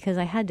parts, because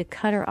I had to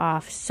cut her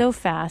off so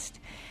fast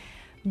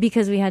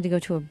because we had to go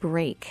to a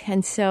break.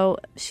 And so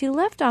she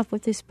left off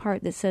with this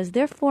part that says,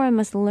 "Therefore I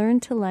must learn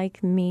to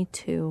like me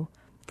too,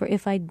 for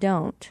if I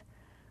don't,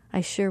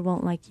 I sure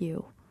won't like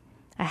you.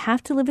 I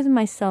have to live with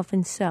myself,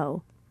 and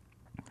so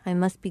I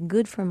must be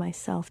good for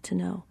myself to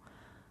know.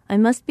 I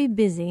must be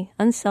busy,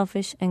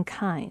 unselfish, and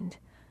kind,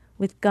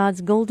 with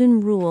God's golden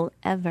rule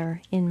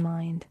ever in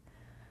mind."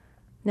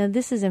 Now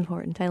this is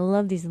important. I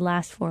love these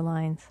last 4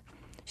 lines.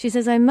 She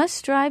says, "I must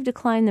strive to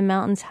climb the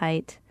mountain's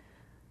height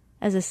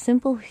as a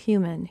simple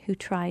human who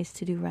tries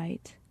to do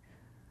right.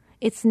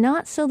 It's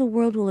not so the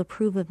world will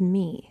approve of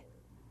me,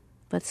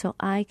 but so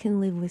I can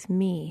live with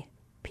me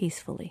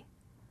peacefully."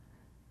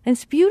 And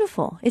it's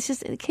beautiful. It's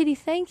just, Kitty,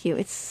 thank you.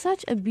 It's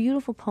such a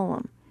beautiful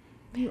poem.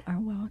 You are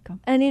welcome.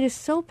 And it is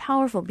so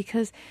powerful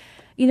because,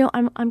 you know,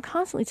 I'm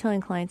constantly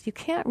telling clients, you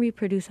can't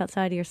reproduce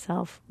outside of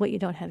yourself what you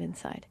don't have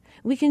inside.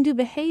 We can do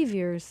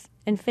behaviors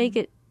and fake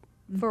it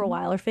for a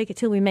while, or fake it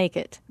till we make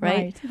it,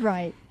 right?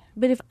 Right.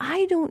 But if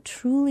I don't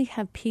truly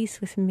have peace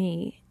with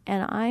me,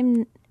 and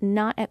I'm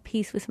not at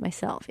peace with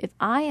myself, if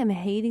I am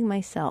hating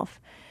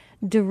myself,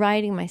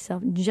 deriding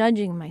myself,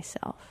 judging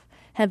myself,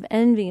 have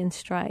envy and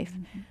strife,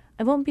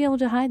 I won't be able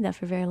to hide that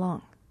for very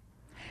long.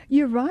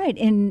 You're right.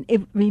 And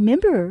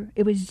remember,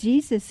 it was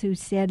Jesus who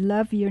said,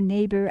 love your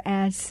neighbor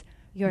as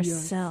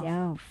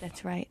yourself.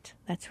 That's right.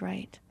 That's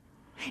right.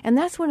 And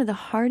that's one of the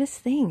hardest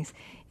things,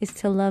 is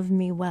to love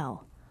me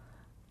well.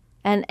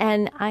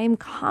 And I'm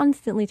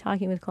constantly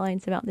talking with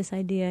clients about this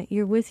idea.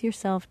 You're with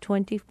yourself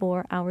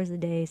 24 hours a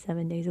day,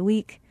 7 days a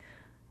week.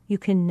 You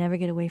can never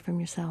get away from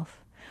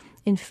yourself.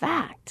 In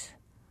fact,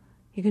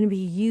 you're going to be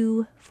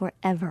you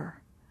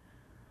forever.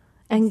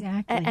 And,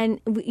 exactly.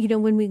 And, you know,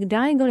 when we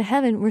die and go to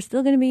heaven, we're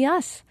still going to be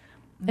us.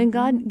 Mm-hmm. And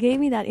God gave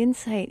me that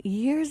insight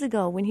years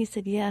ago when he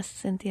said,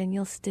 yes, Cinthia, and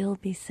you'll still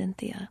be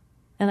Cinthia.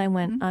 And I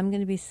went, I'm going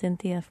to be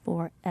Cinthia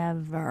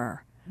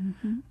forever.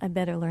 Mm-hmm. I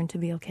better learn to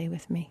be okay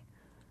with me.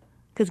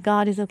 Because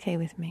God is okay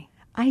with me.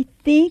 I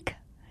think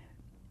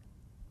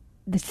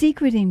the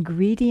secret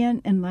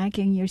ingredient in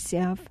liking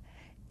yourself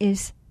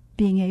is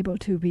being able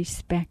to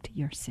respect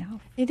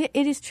yourself. It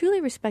is truly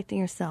respecting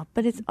yourself,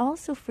 but it's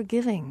also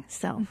forgiving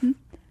self. Mm-hmm.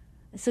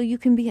 So you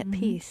can be at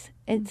peace.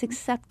 It's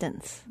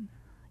acceptance,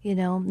 you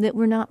know, that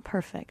we're not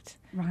perfect.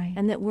 Right.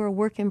 And that we're a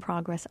work in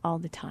progress all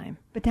the time.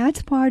 But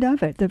that's part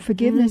of it. The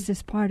forgiveness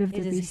is part of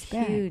the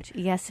respect. It is huge.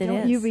 Yes, it is.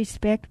 Don't you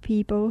respect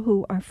people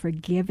who are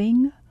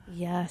forgiving?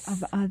 Yes.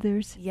 Of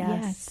others?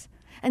 Yes.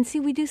 And see,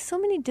 we do so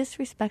many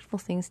disrespectful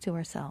things to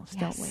ourselves,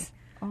 don't we?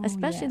 Oh,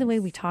 especially the way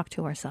we talk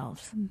to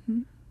ourselves.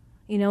 Mm-hmm.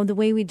 You know, the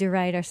way we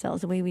deride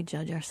ourselves, the way we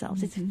judge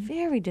ourselves. It's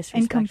very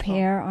disrespectful. And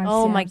compare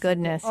ourselves. Oh, my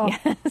goodness. Oh.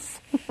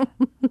 Yes.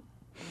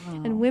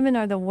 And women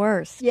are the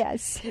worst.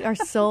 Yes. We are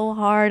so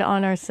hard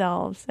on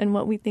ourselves and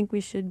what we think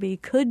we should be,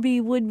 could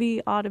be, would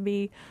be, ought to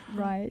be.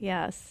 Right.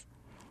 Yes.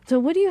 So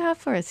what do you have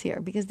for us here?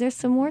 Because there's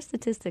some more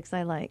statistics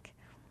I like.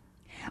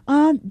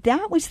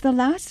 That was the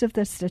last of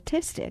the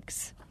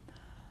statistics.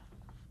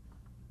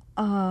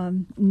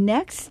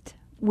 Next,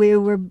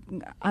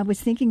 I was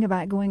thinking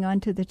about going on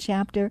to the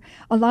chapter.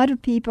 A lot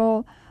of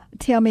people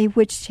tell me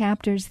which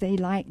chapters they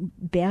like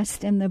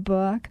best in the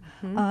book.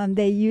 Mm-hmm.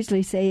 They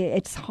usually say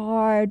it's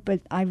hard, but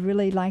I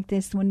really like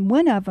this one.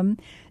 One of them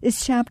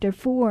is chapter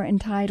 4,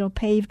 entitled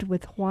Paved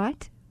with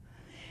What?,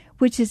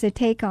 which is a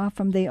takeoff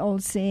from the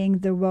old saying,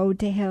 the road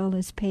to hell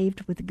is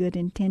paved with good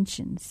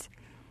intentions.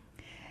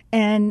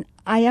 And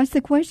I ask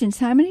the questions,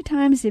 how many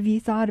times have you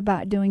thought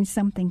about doing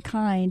something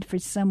kind for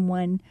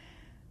someone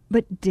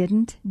but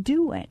didn't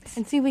do it?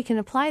 And see, we can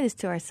apply this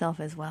to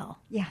ourselves as well.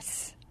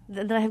 Yes.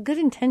 That I have good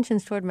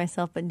intentions toward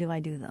myself, but do I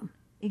do them?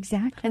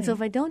 Exactly. And so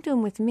if I don't do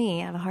them with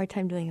me, I have a hard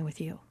time doing it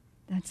with you.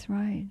 That's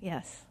right.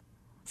 Yes.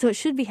 So it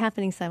should be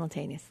happening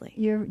simultaneously.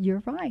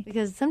 You're right.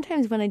 Because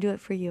sometimes when I do it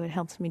for you, it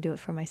helps me do it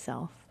for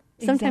myself.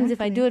 Sometimes if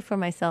I do it for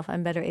myself,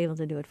 I'm better able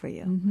to do it for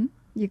you. Mm-hmm.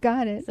 You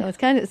got it. So it's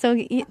kind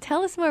of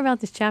tell us more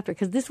about this chapter,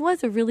 because this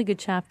was a really good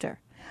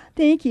chapter.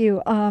 Thank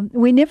you.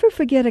 We never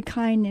forget a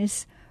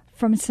kindness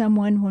from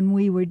someone when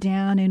we were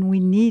down and we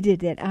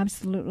needed it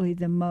absolutely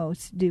the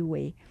most, do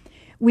we?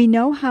 We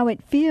know how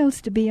it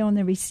feels to be on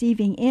the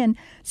receiving end,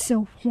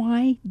 so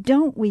why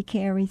don't we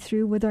carry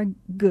through with our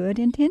good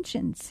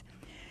intentions?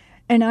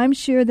 And I'm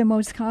sure the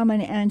most common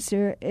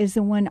answer is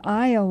the one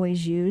I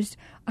always used,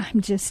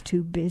 I'm just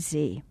too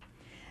busy.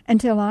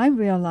 Until I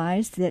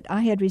realized that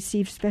I had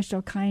received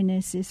special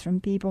kindnesses from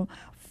people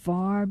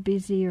far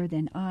busier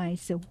than I,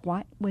 so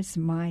what was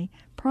my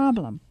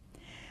problem?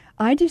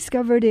 I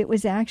discovered it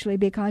was actually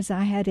because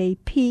I had a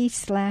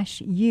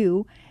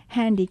P/U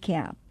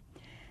handicap.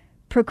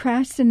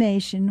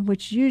 Procrastination,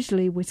 which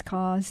usually was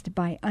caused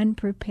by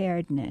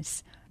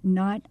unpreparedness,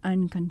 not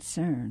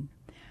unconcern.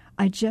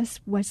 I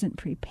just wasn't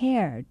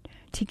prepared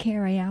to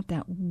carry out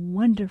that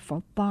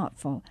wonderful,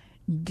 thoughtful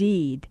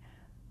deed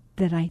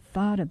that I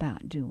thought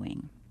about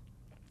doing.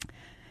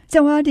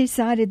 So I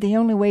decided the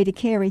only way to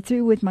carry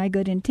through with my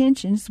good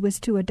intentions was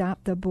to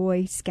adopt the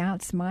Boy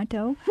Scouts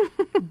motto,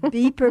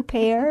 be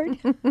prepared.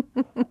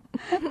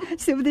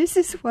 So this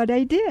is what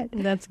I did.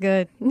 That's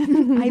good.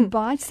 I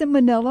bought some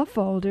manila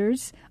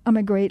folders. I'm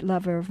a great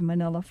lover of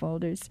manila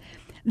folders.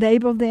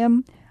 Labeled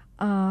them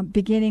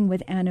beginning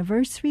with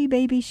anniversary,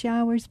 baby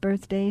showers,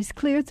 birthdays,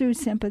 clear through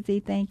sympathy,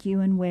 thank you,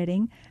 and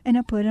wedding, and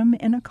I put them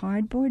in a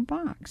cardboard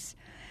box.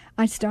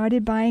 I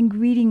started buying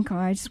greeting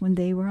cards when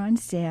they were on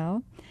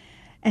sale,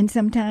 and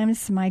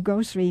sometimes my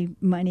grocery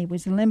money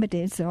was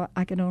limited, so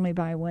I could only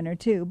buy one or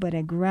two, but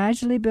I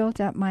gradually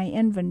built up my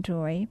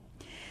inventory.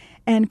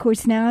 And, of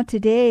course, now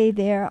today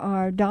there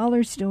are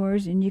dollar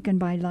stores, and you can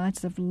buy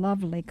lots of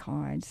lovely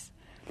cards.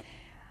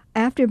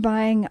 After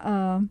buying,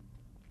 and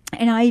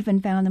I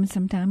even found them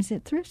sometimes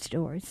at thrift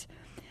stores.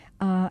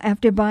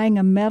 After buying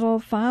a metal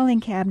filing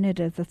cabinet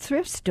at the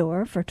thrift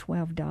store for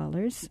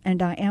 $12,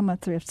 and I am a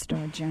thrift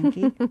store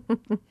junkie,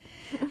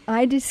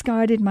 I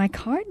discarded my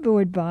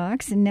cardboard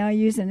box and now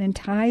use an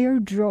entire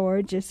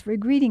drawer just for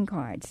greeting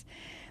cards.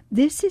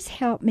 This has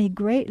helped me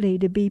greatly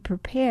to be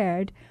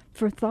prepared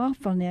for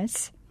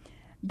thoughtfulness.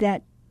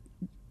 But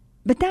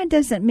that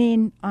doesn't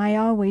mean I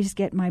always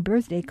get my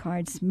birthday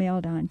cards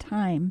mailed on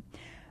time.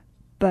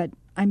 But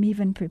I'm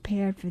even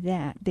prepared for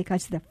that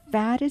because the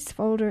fattest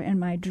folder in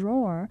my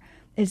drawer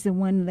is the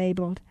one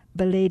labeled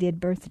belated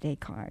birthday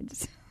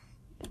cards.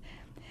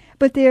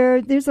 But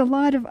there's a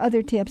lot of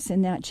other tips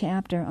in that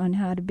chapter on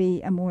how to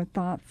be a more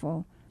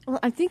thoughtful. Well,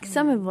 I think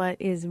some of what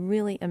is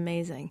really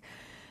amazing,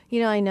 you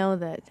know, I know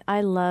that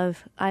I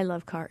love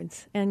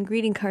cards, and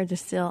greeting cards are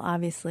still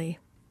obviously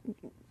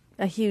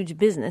a huge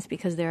business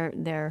because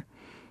they're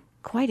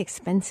quite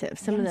expensive.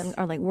 Some of them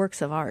are like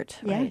works of art,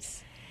 right?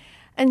 Yes.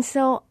 And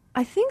so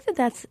I think that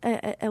that's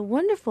a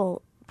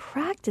wonderful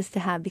practice to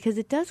have, because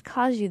it does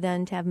cause you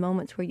then to have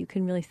moments where you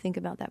can really think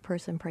about that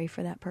person, pray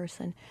for that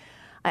person.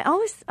 I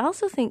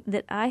also think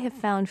that I have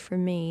found for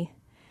me,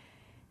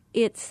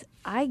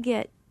 I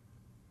get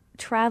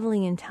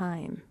traveling in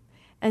time.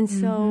 And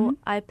so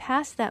I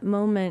pass that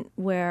moment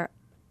where,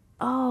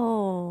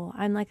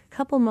 I'm like a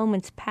couple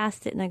moments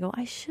past it and I go,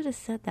 I should have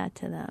said that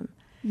to them.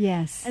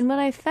 Yes. And what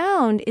I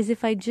found is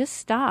if I just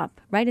stop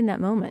right in that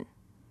moment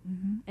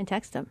and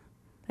text them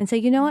and say,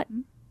 you know what?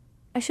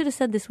 I should have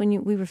said this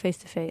when we were face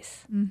to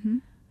face.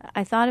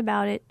 I thought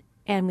about it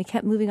and we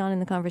kept moving on in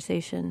the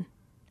conversation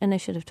and I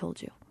should have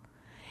told you.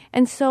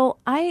 And so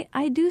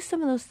I do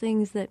some of those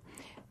things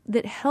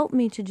that help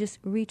me to just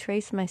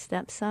retrace my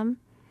steps some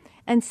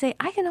and say,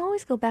 I can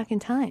always go back in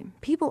time.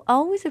 People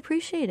always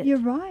appreciate it. You're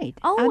right.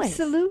 Always.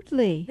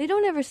 Absolutely. They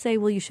don't ever say,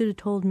 well, you should have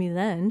told me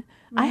then.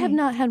 Right. I have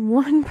not had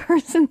one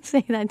person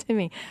say that to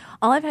me.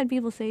 All I've had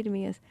people say to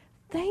me is,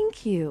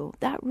 thank you.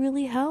 That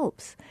really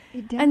helps.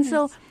 It does. And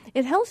so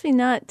it helps me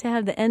not to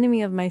have the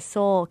enemy of my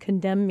soul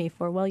condemn me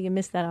for, well, you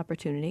missed that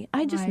opportunity.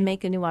 I just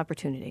make a new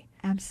opportunity.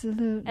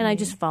 Absolutely. And I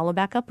just follow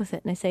back up with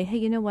it. And I say, hey,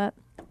 you know what?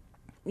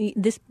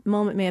 This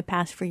moment may have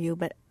passed for you,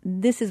 but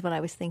this is what I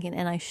was thinking,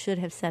 and I should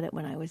have said it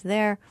when I was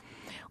there.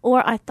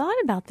 Or I thought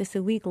about this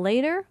a week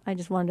later. I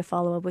just wanted to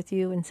follow up with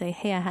you and say,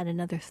 hey, I had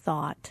another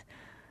thought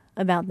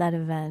about that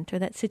event or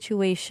that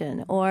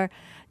situation, or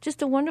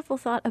just a wonderful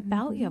thought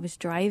about you. I was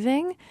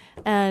driving,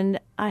 and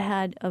I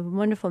had a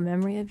wonderful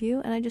memory of you,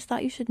 and I just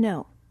thought you should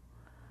know.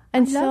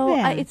 And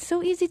it's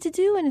so easy to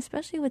do, and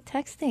especially with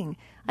texting.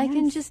 I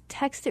can just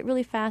text it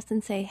really fast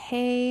and say,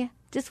 hey,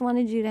 just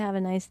wanted you to have a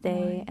nice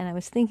day, and I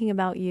was thinking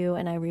about you,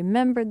 and I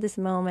remembered this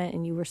moment,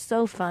 and you were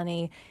so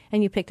funny,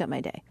 and you picked up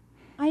my day.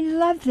 I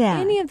love that.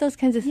 Any of those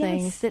kinds of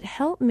things that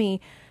help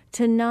me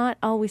to not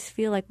always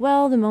feel like,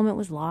 well, the moment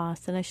was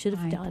lost, and I should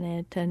have done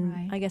it,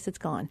 and I guess it's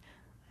gone.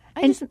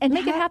 I just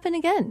make it happen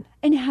again.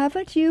 And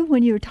haven't you,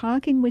 when you're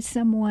talking with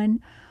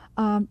someone,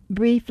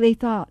 briefly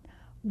thought,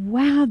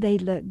 wow, they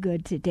look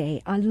good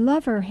today. I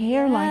love her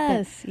hair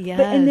like that.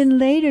 Yes. And then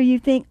later you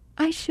think,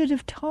 I should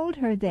have told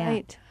her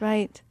that.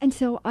 Right. And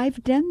so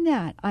I've done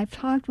that. I've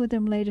talked with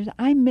them later.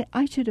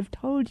 I should have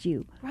told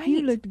you. Right.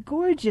 You looked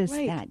gorgeous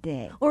that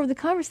day. Or the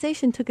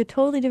conversation took a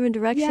totally different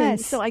direction,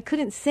 so I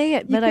couldn't say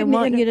it, but You I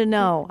want couldn't- you to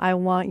know. I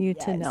want you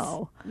to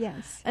know.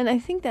 Yes. And I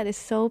think that is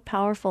so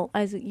powerful,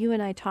 as you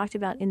and I talked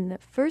about in the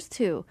first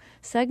two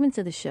segments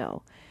of the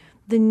show,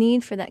 the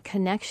need for that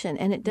connection.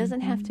 And it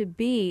doesn't have to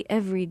be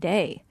every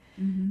day.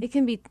 It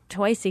can be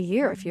twice a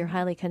year if you're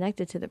highly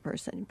connected to the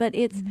person. But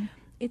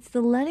it's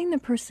the letting the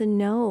person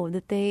know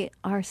that they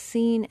are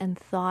seen and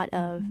thought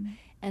of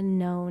and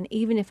known,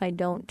 even if I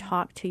don't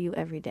talk to you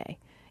every day.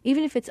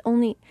 Even if it's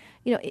only,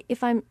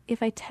 if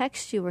I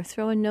text you or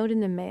throw a note in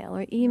the mail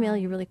or email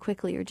you really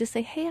quickly or just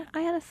say, hey,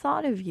 I had a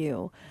thought of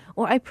you,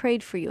 or I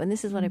prayed for you, and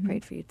this is what I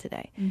prayed for you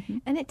today.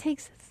 And it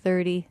takes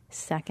 30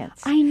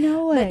 seconds. I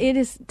know it.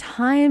 But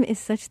time is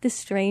such this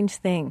strange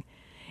thing.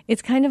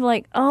 It's kind of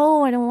like, I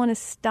don't want to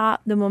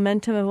stop the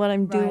momentum of what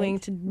I'm doing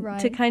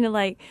to kind of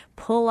like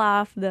pull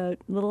off the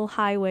little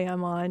highway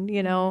I'm on,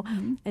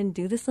 and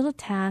do this little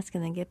task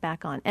and then get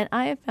back on. And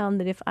I have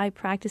found that if I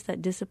practice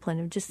that discipline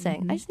of just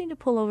saying, I just need to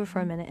pull over for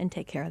a minute and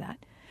take care of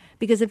that.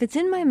 Because if it's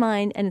in my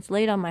mind and it's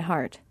laid on my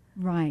heart,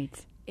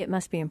 it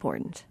must be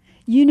important.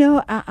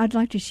 I'd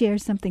like to share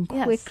something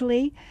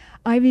quickly. Yes.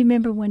 I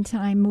remember one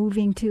time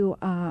moving to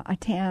a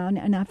town,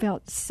 and I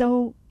felt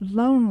so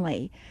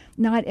lonely,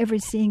 not ever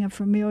seeing a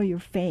familiar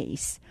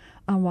face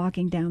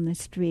walking down the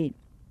street.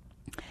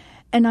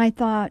 And I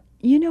thought,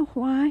 you know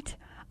what?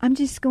 I'm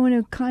just going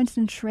to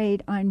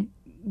concentrate on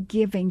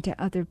giving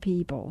to other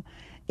people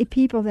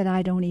that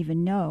I don't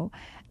even know.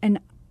 And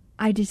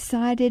I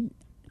decided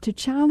to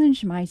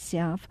challenge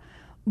myself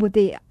with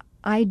the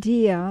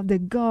idea, the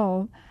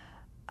goal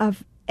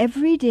of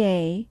every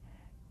day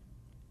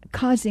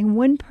causing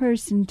one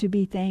person to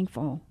be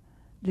thankful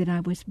that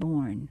I was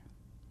born.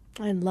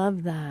 I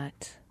love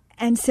that.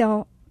 And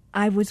so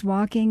I was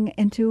walking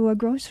into a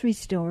grocery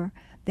store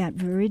that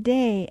very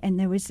day, and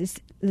there was this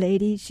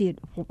lady. She had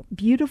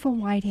beautiful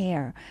white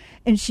hair,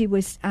 and she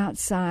was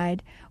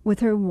outside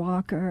with her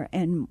walker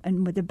and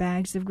with the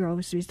bags of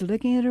groceries,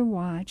 looking at her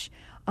watch,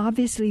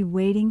 obviously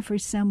waiting for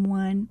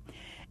someone.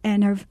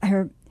 And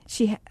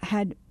she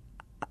had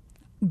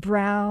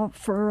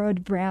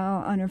furrowed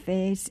brow on her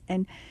face,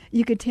 and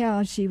you could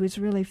tell she was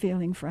really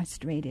feeling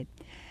frustrated.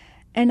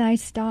 And I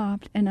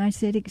stopped and I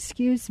said,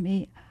 excuse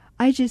me,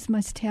 I just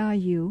must tell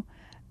you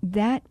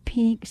that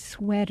pink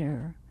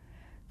sweater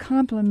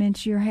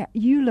compliments your hair.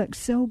 You look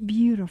so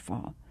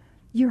beautiful.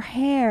 Your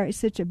hair is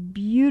such a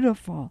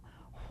beautiful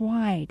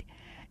white,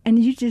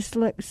 and you just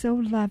look so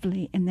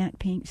lovely in that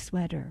pink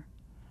sweater.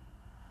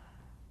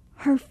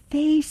 Her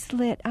face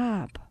lit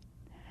up.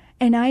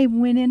 And I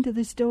went into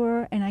the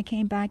store and I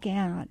came back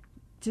out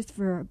just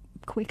for a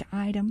quick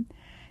item.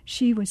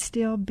 she was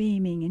still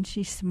beaming, and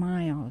she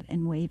smiled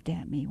and waved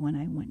at me when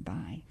I went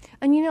by.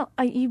 And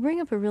you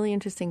bring up a really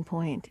interesting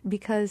point,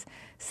 because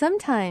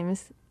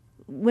sometimes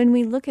when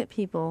we look at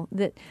people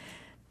that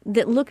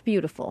look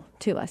beautiful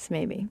to us,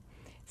 maybe,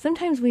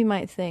 sometimes we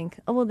might think,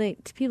 oh, well,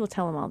 people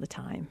tell them all the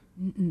time.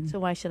 So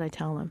why should I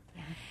tell them?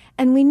 Yeah.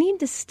 And we need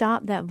to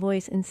stop that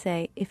voice and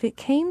say, if it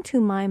came to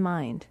my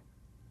mind,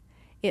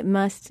 it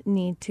must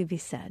need to be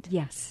said.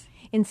 Yes.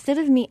 Instead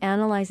of me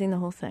analyzing the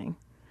whole thing,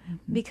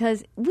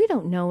 because we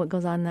don't know what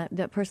goes on in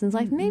that person's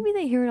life. Maybe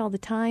they hear it all the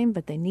time,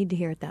 but they need to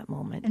hear it that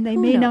moment. And they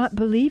may not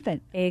believe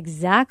it.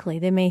 Exactly.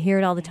 They may hear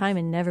it all the time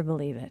and never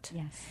believe it.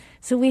 Yes.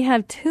 So we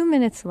have 2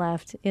 minutes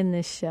left in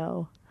this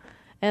show.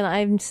 And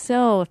I'm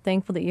so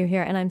thankful that you're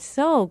here. And I'm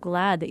so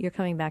glad that you're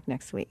coming back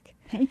next week.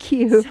 Thank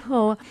you.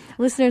 So,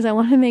 listeners, I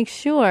want to make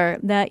sure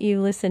that you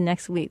listen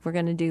next week. We're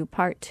going to do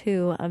part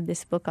 2 of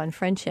this book on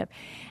friendship.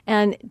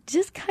 And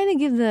just kind of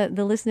give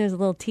the listeners a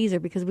little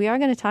teaser, because we are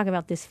going to talk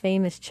about this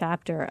famous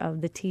chapter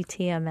of the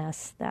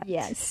TTMS, that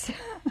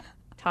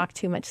talk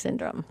too much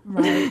syndrome.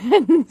 Right.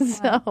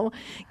 So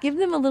give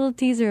them a little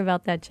teaser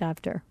about that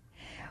chapter.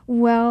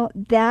 Well,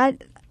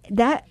 that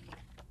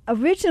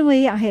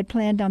originally I had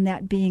planned on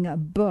that being a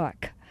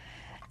book.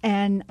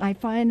 And I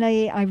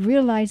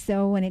realized,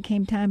 though, when it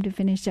came time to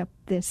finish up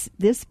this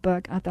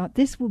book, I thought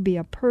this will be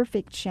a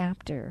perfect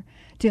chapter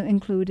to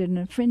include in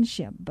a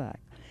friendship book,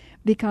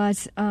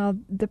 because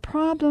the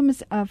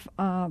problems of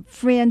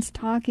friends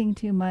talking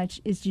too much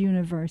is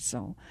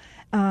universal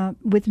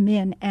with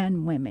men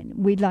and women.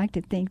 We'd like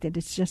to think that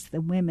it's just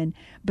the women,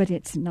 but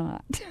it's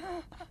not.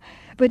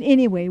 But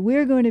anyway,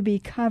 we're going to be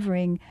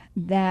covering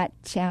that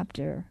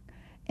chapter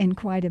in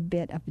quite a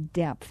bit of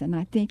depth, and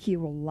I think you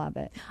will love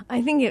it.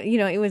 I think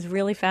it was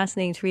really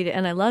fascinating to read it,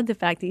 and I love the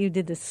fact that you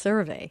did this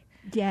survey.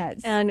 Yes.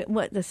 And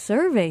what the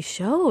survey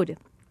showed,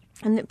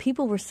 and that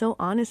people were so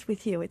honest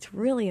with you. It's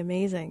really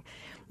amazing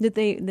that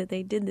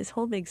they did this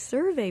whole big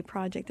survey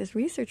project, this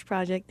research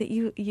project, that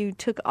you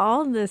took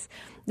all this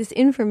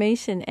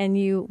information and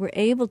you were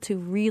able to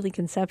really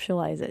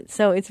conceptualize it.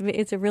 So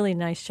it's a really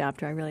nice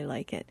chapter. I really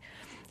like it.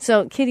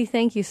 So, Kitty,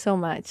 thank you so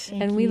much.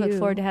 Thank we you. look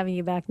forward to having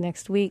you back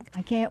next week.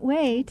 I can't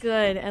wait.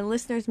 Good. And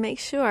listeners, make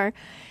sure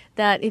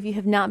that if you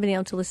have not been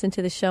able to listen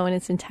to the show in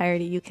its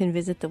entirety, you can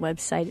visit the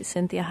website at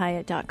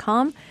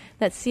CinthiaHiett.com.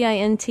 That's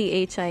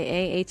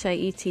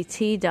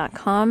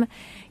CinthiaHiett.com.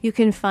 You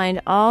can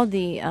find all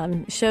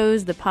the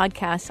shows, the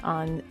podcasts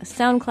on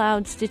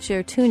SoundCloud,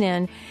 Stitcher,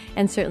 TuneIn,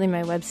 and certainly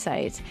my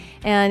website.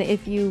 And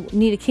if you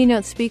need a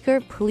keynote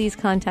speaker, please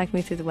contact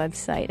me through the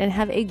website. And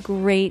have a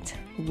great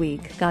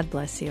week. God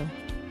bless you.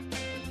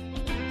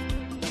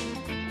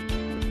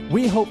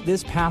 We hope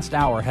this past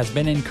hour has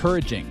been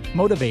encouraging,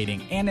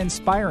 motivating, and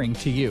inspiring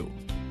to you.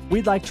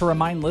 We'd like to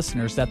remind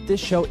listeners that this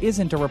show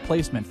isn't a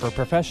replacement for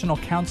professional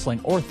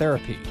counseling or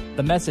therapy.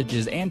 The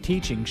messages and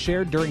teachings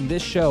shared during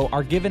this show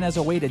are given as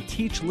a way to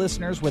teach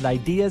listeners with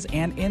ideas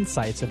and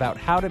insights about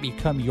how to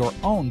become your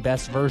own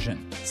best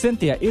version.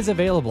 Cinthia is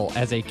available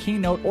as a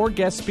keynote or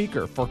guest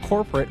speaker for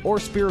corporate or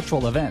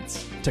spiritual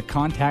events. To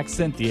contact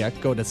Cinthia,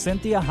 go to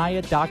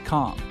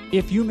CinthiaHiett.com.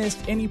 If you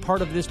missed any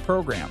part of this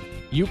program,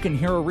 you can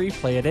hear a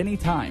replay at any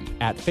time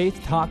at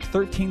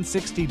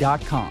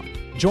faithtalk1360.com.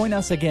 Join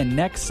us again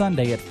next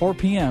Sunday at 4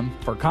 p.m.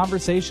 for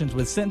Conversations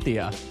with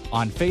Cinthia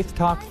on Faith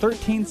Talk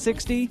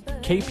 1360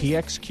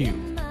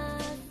 KPXQ.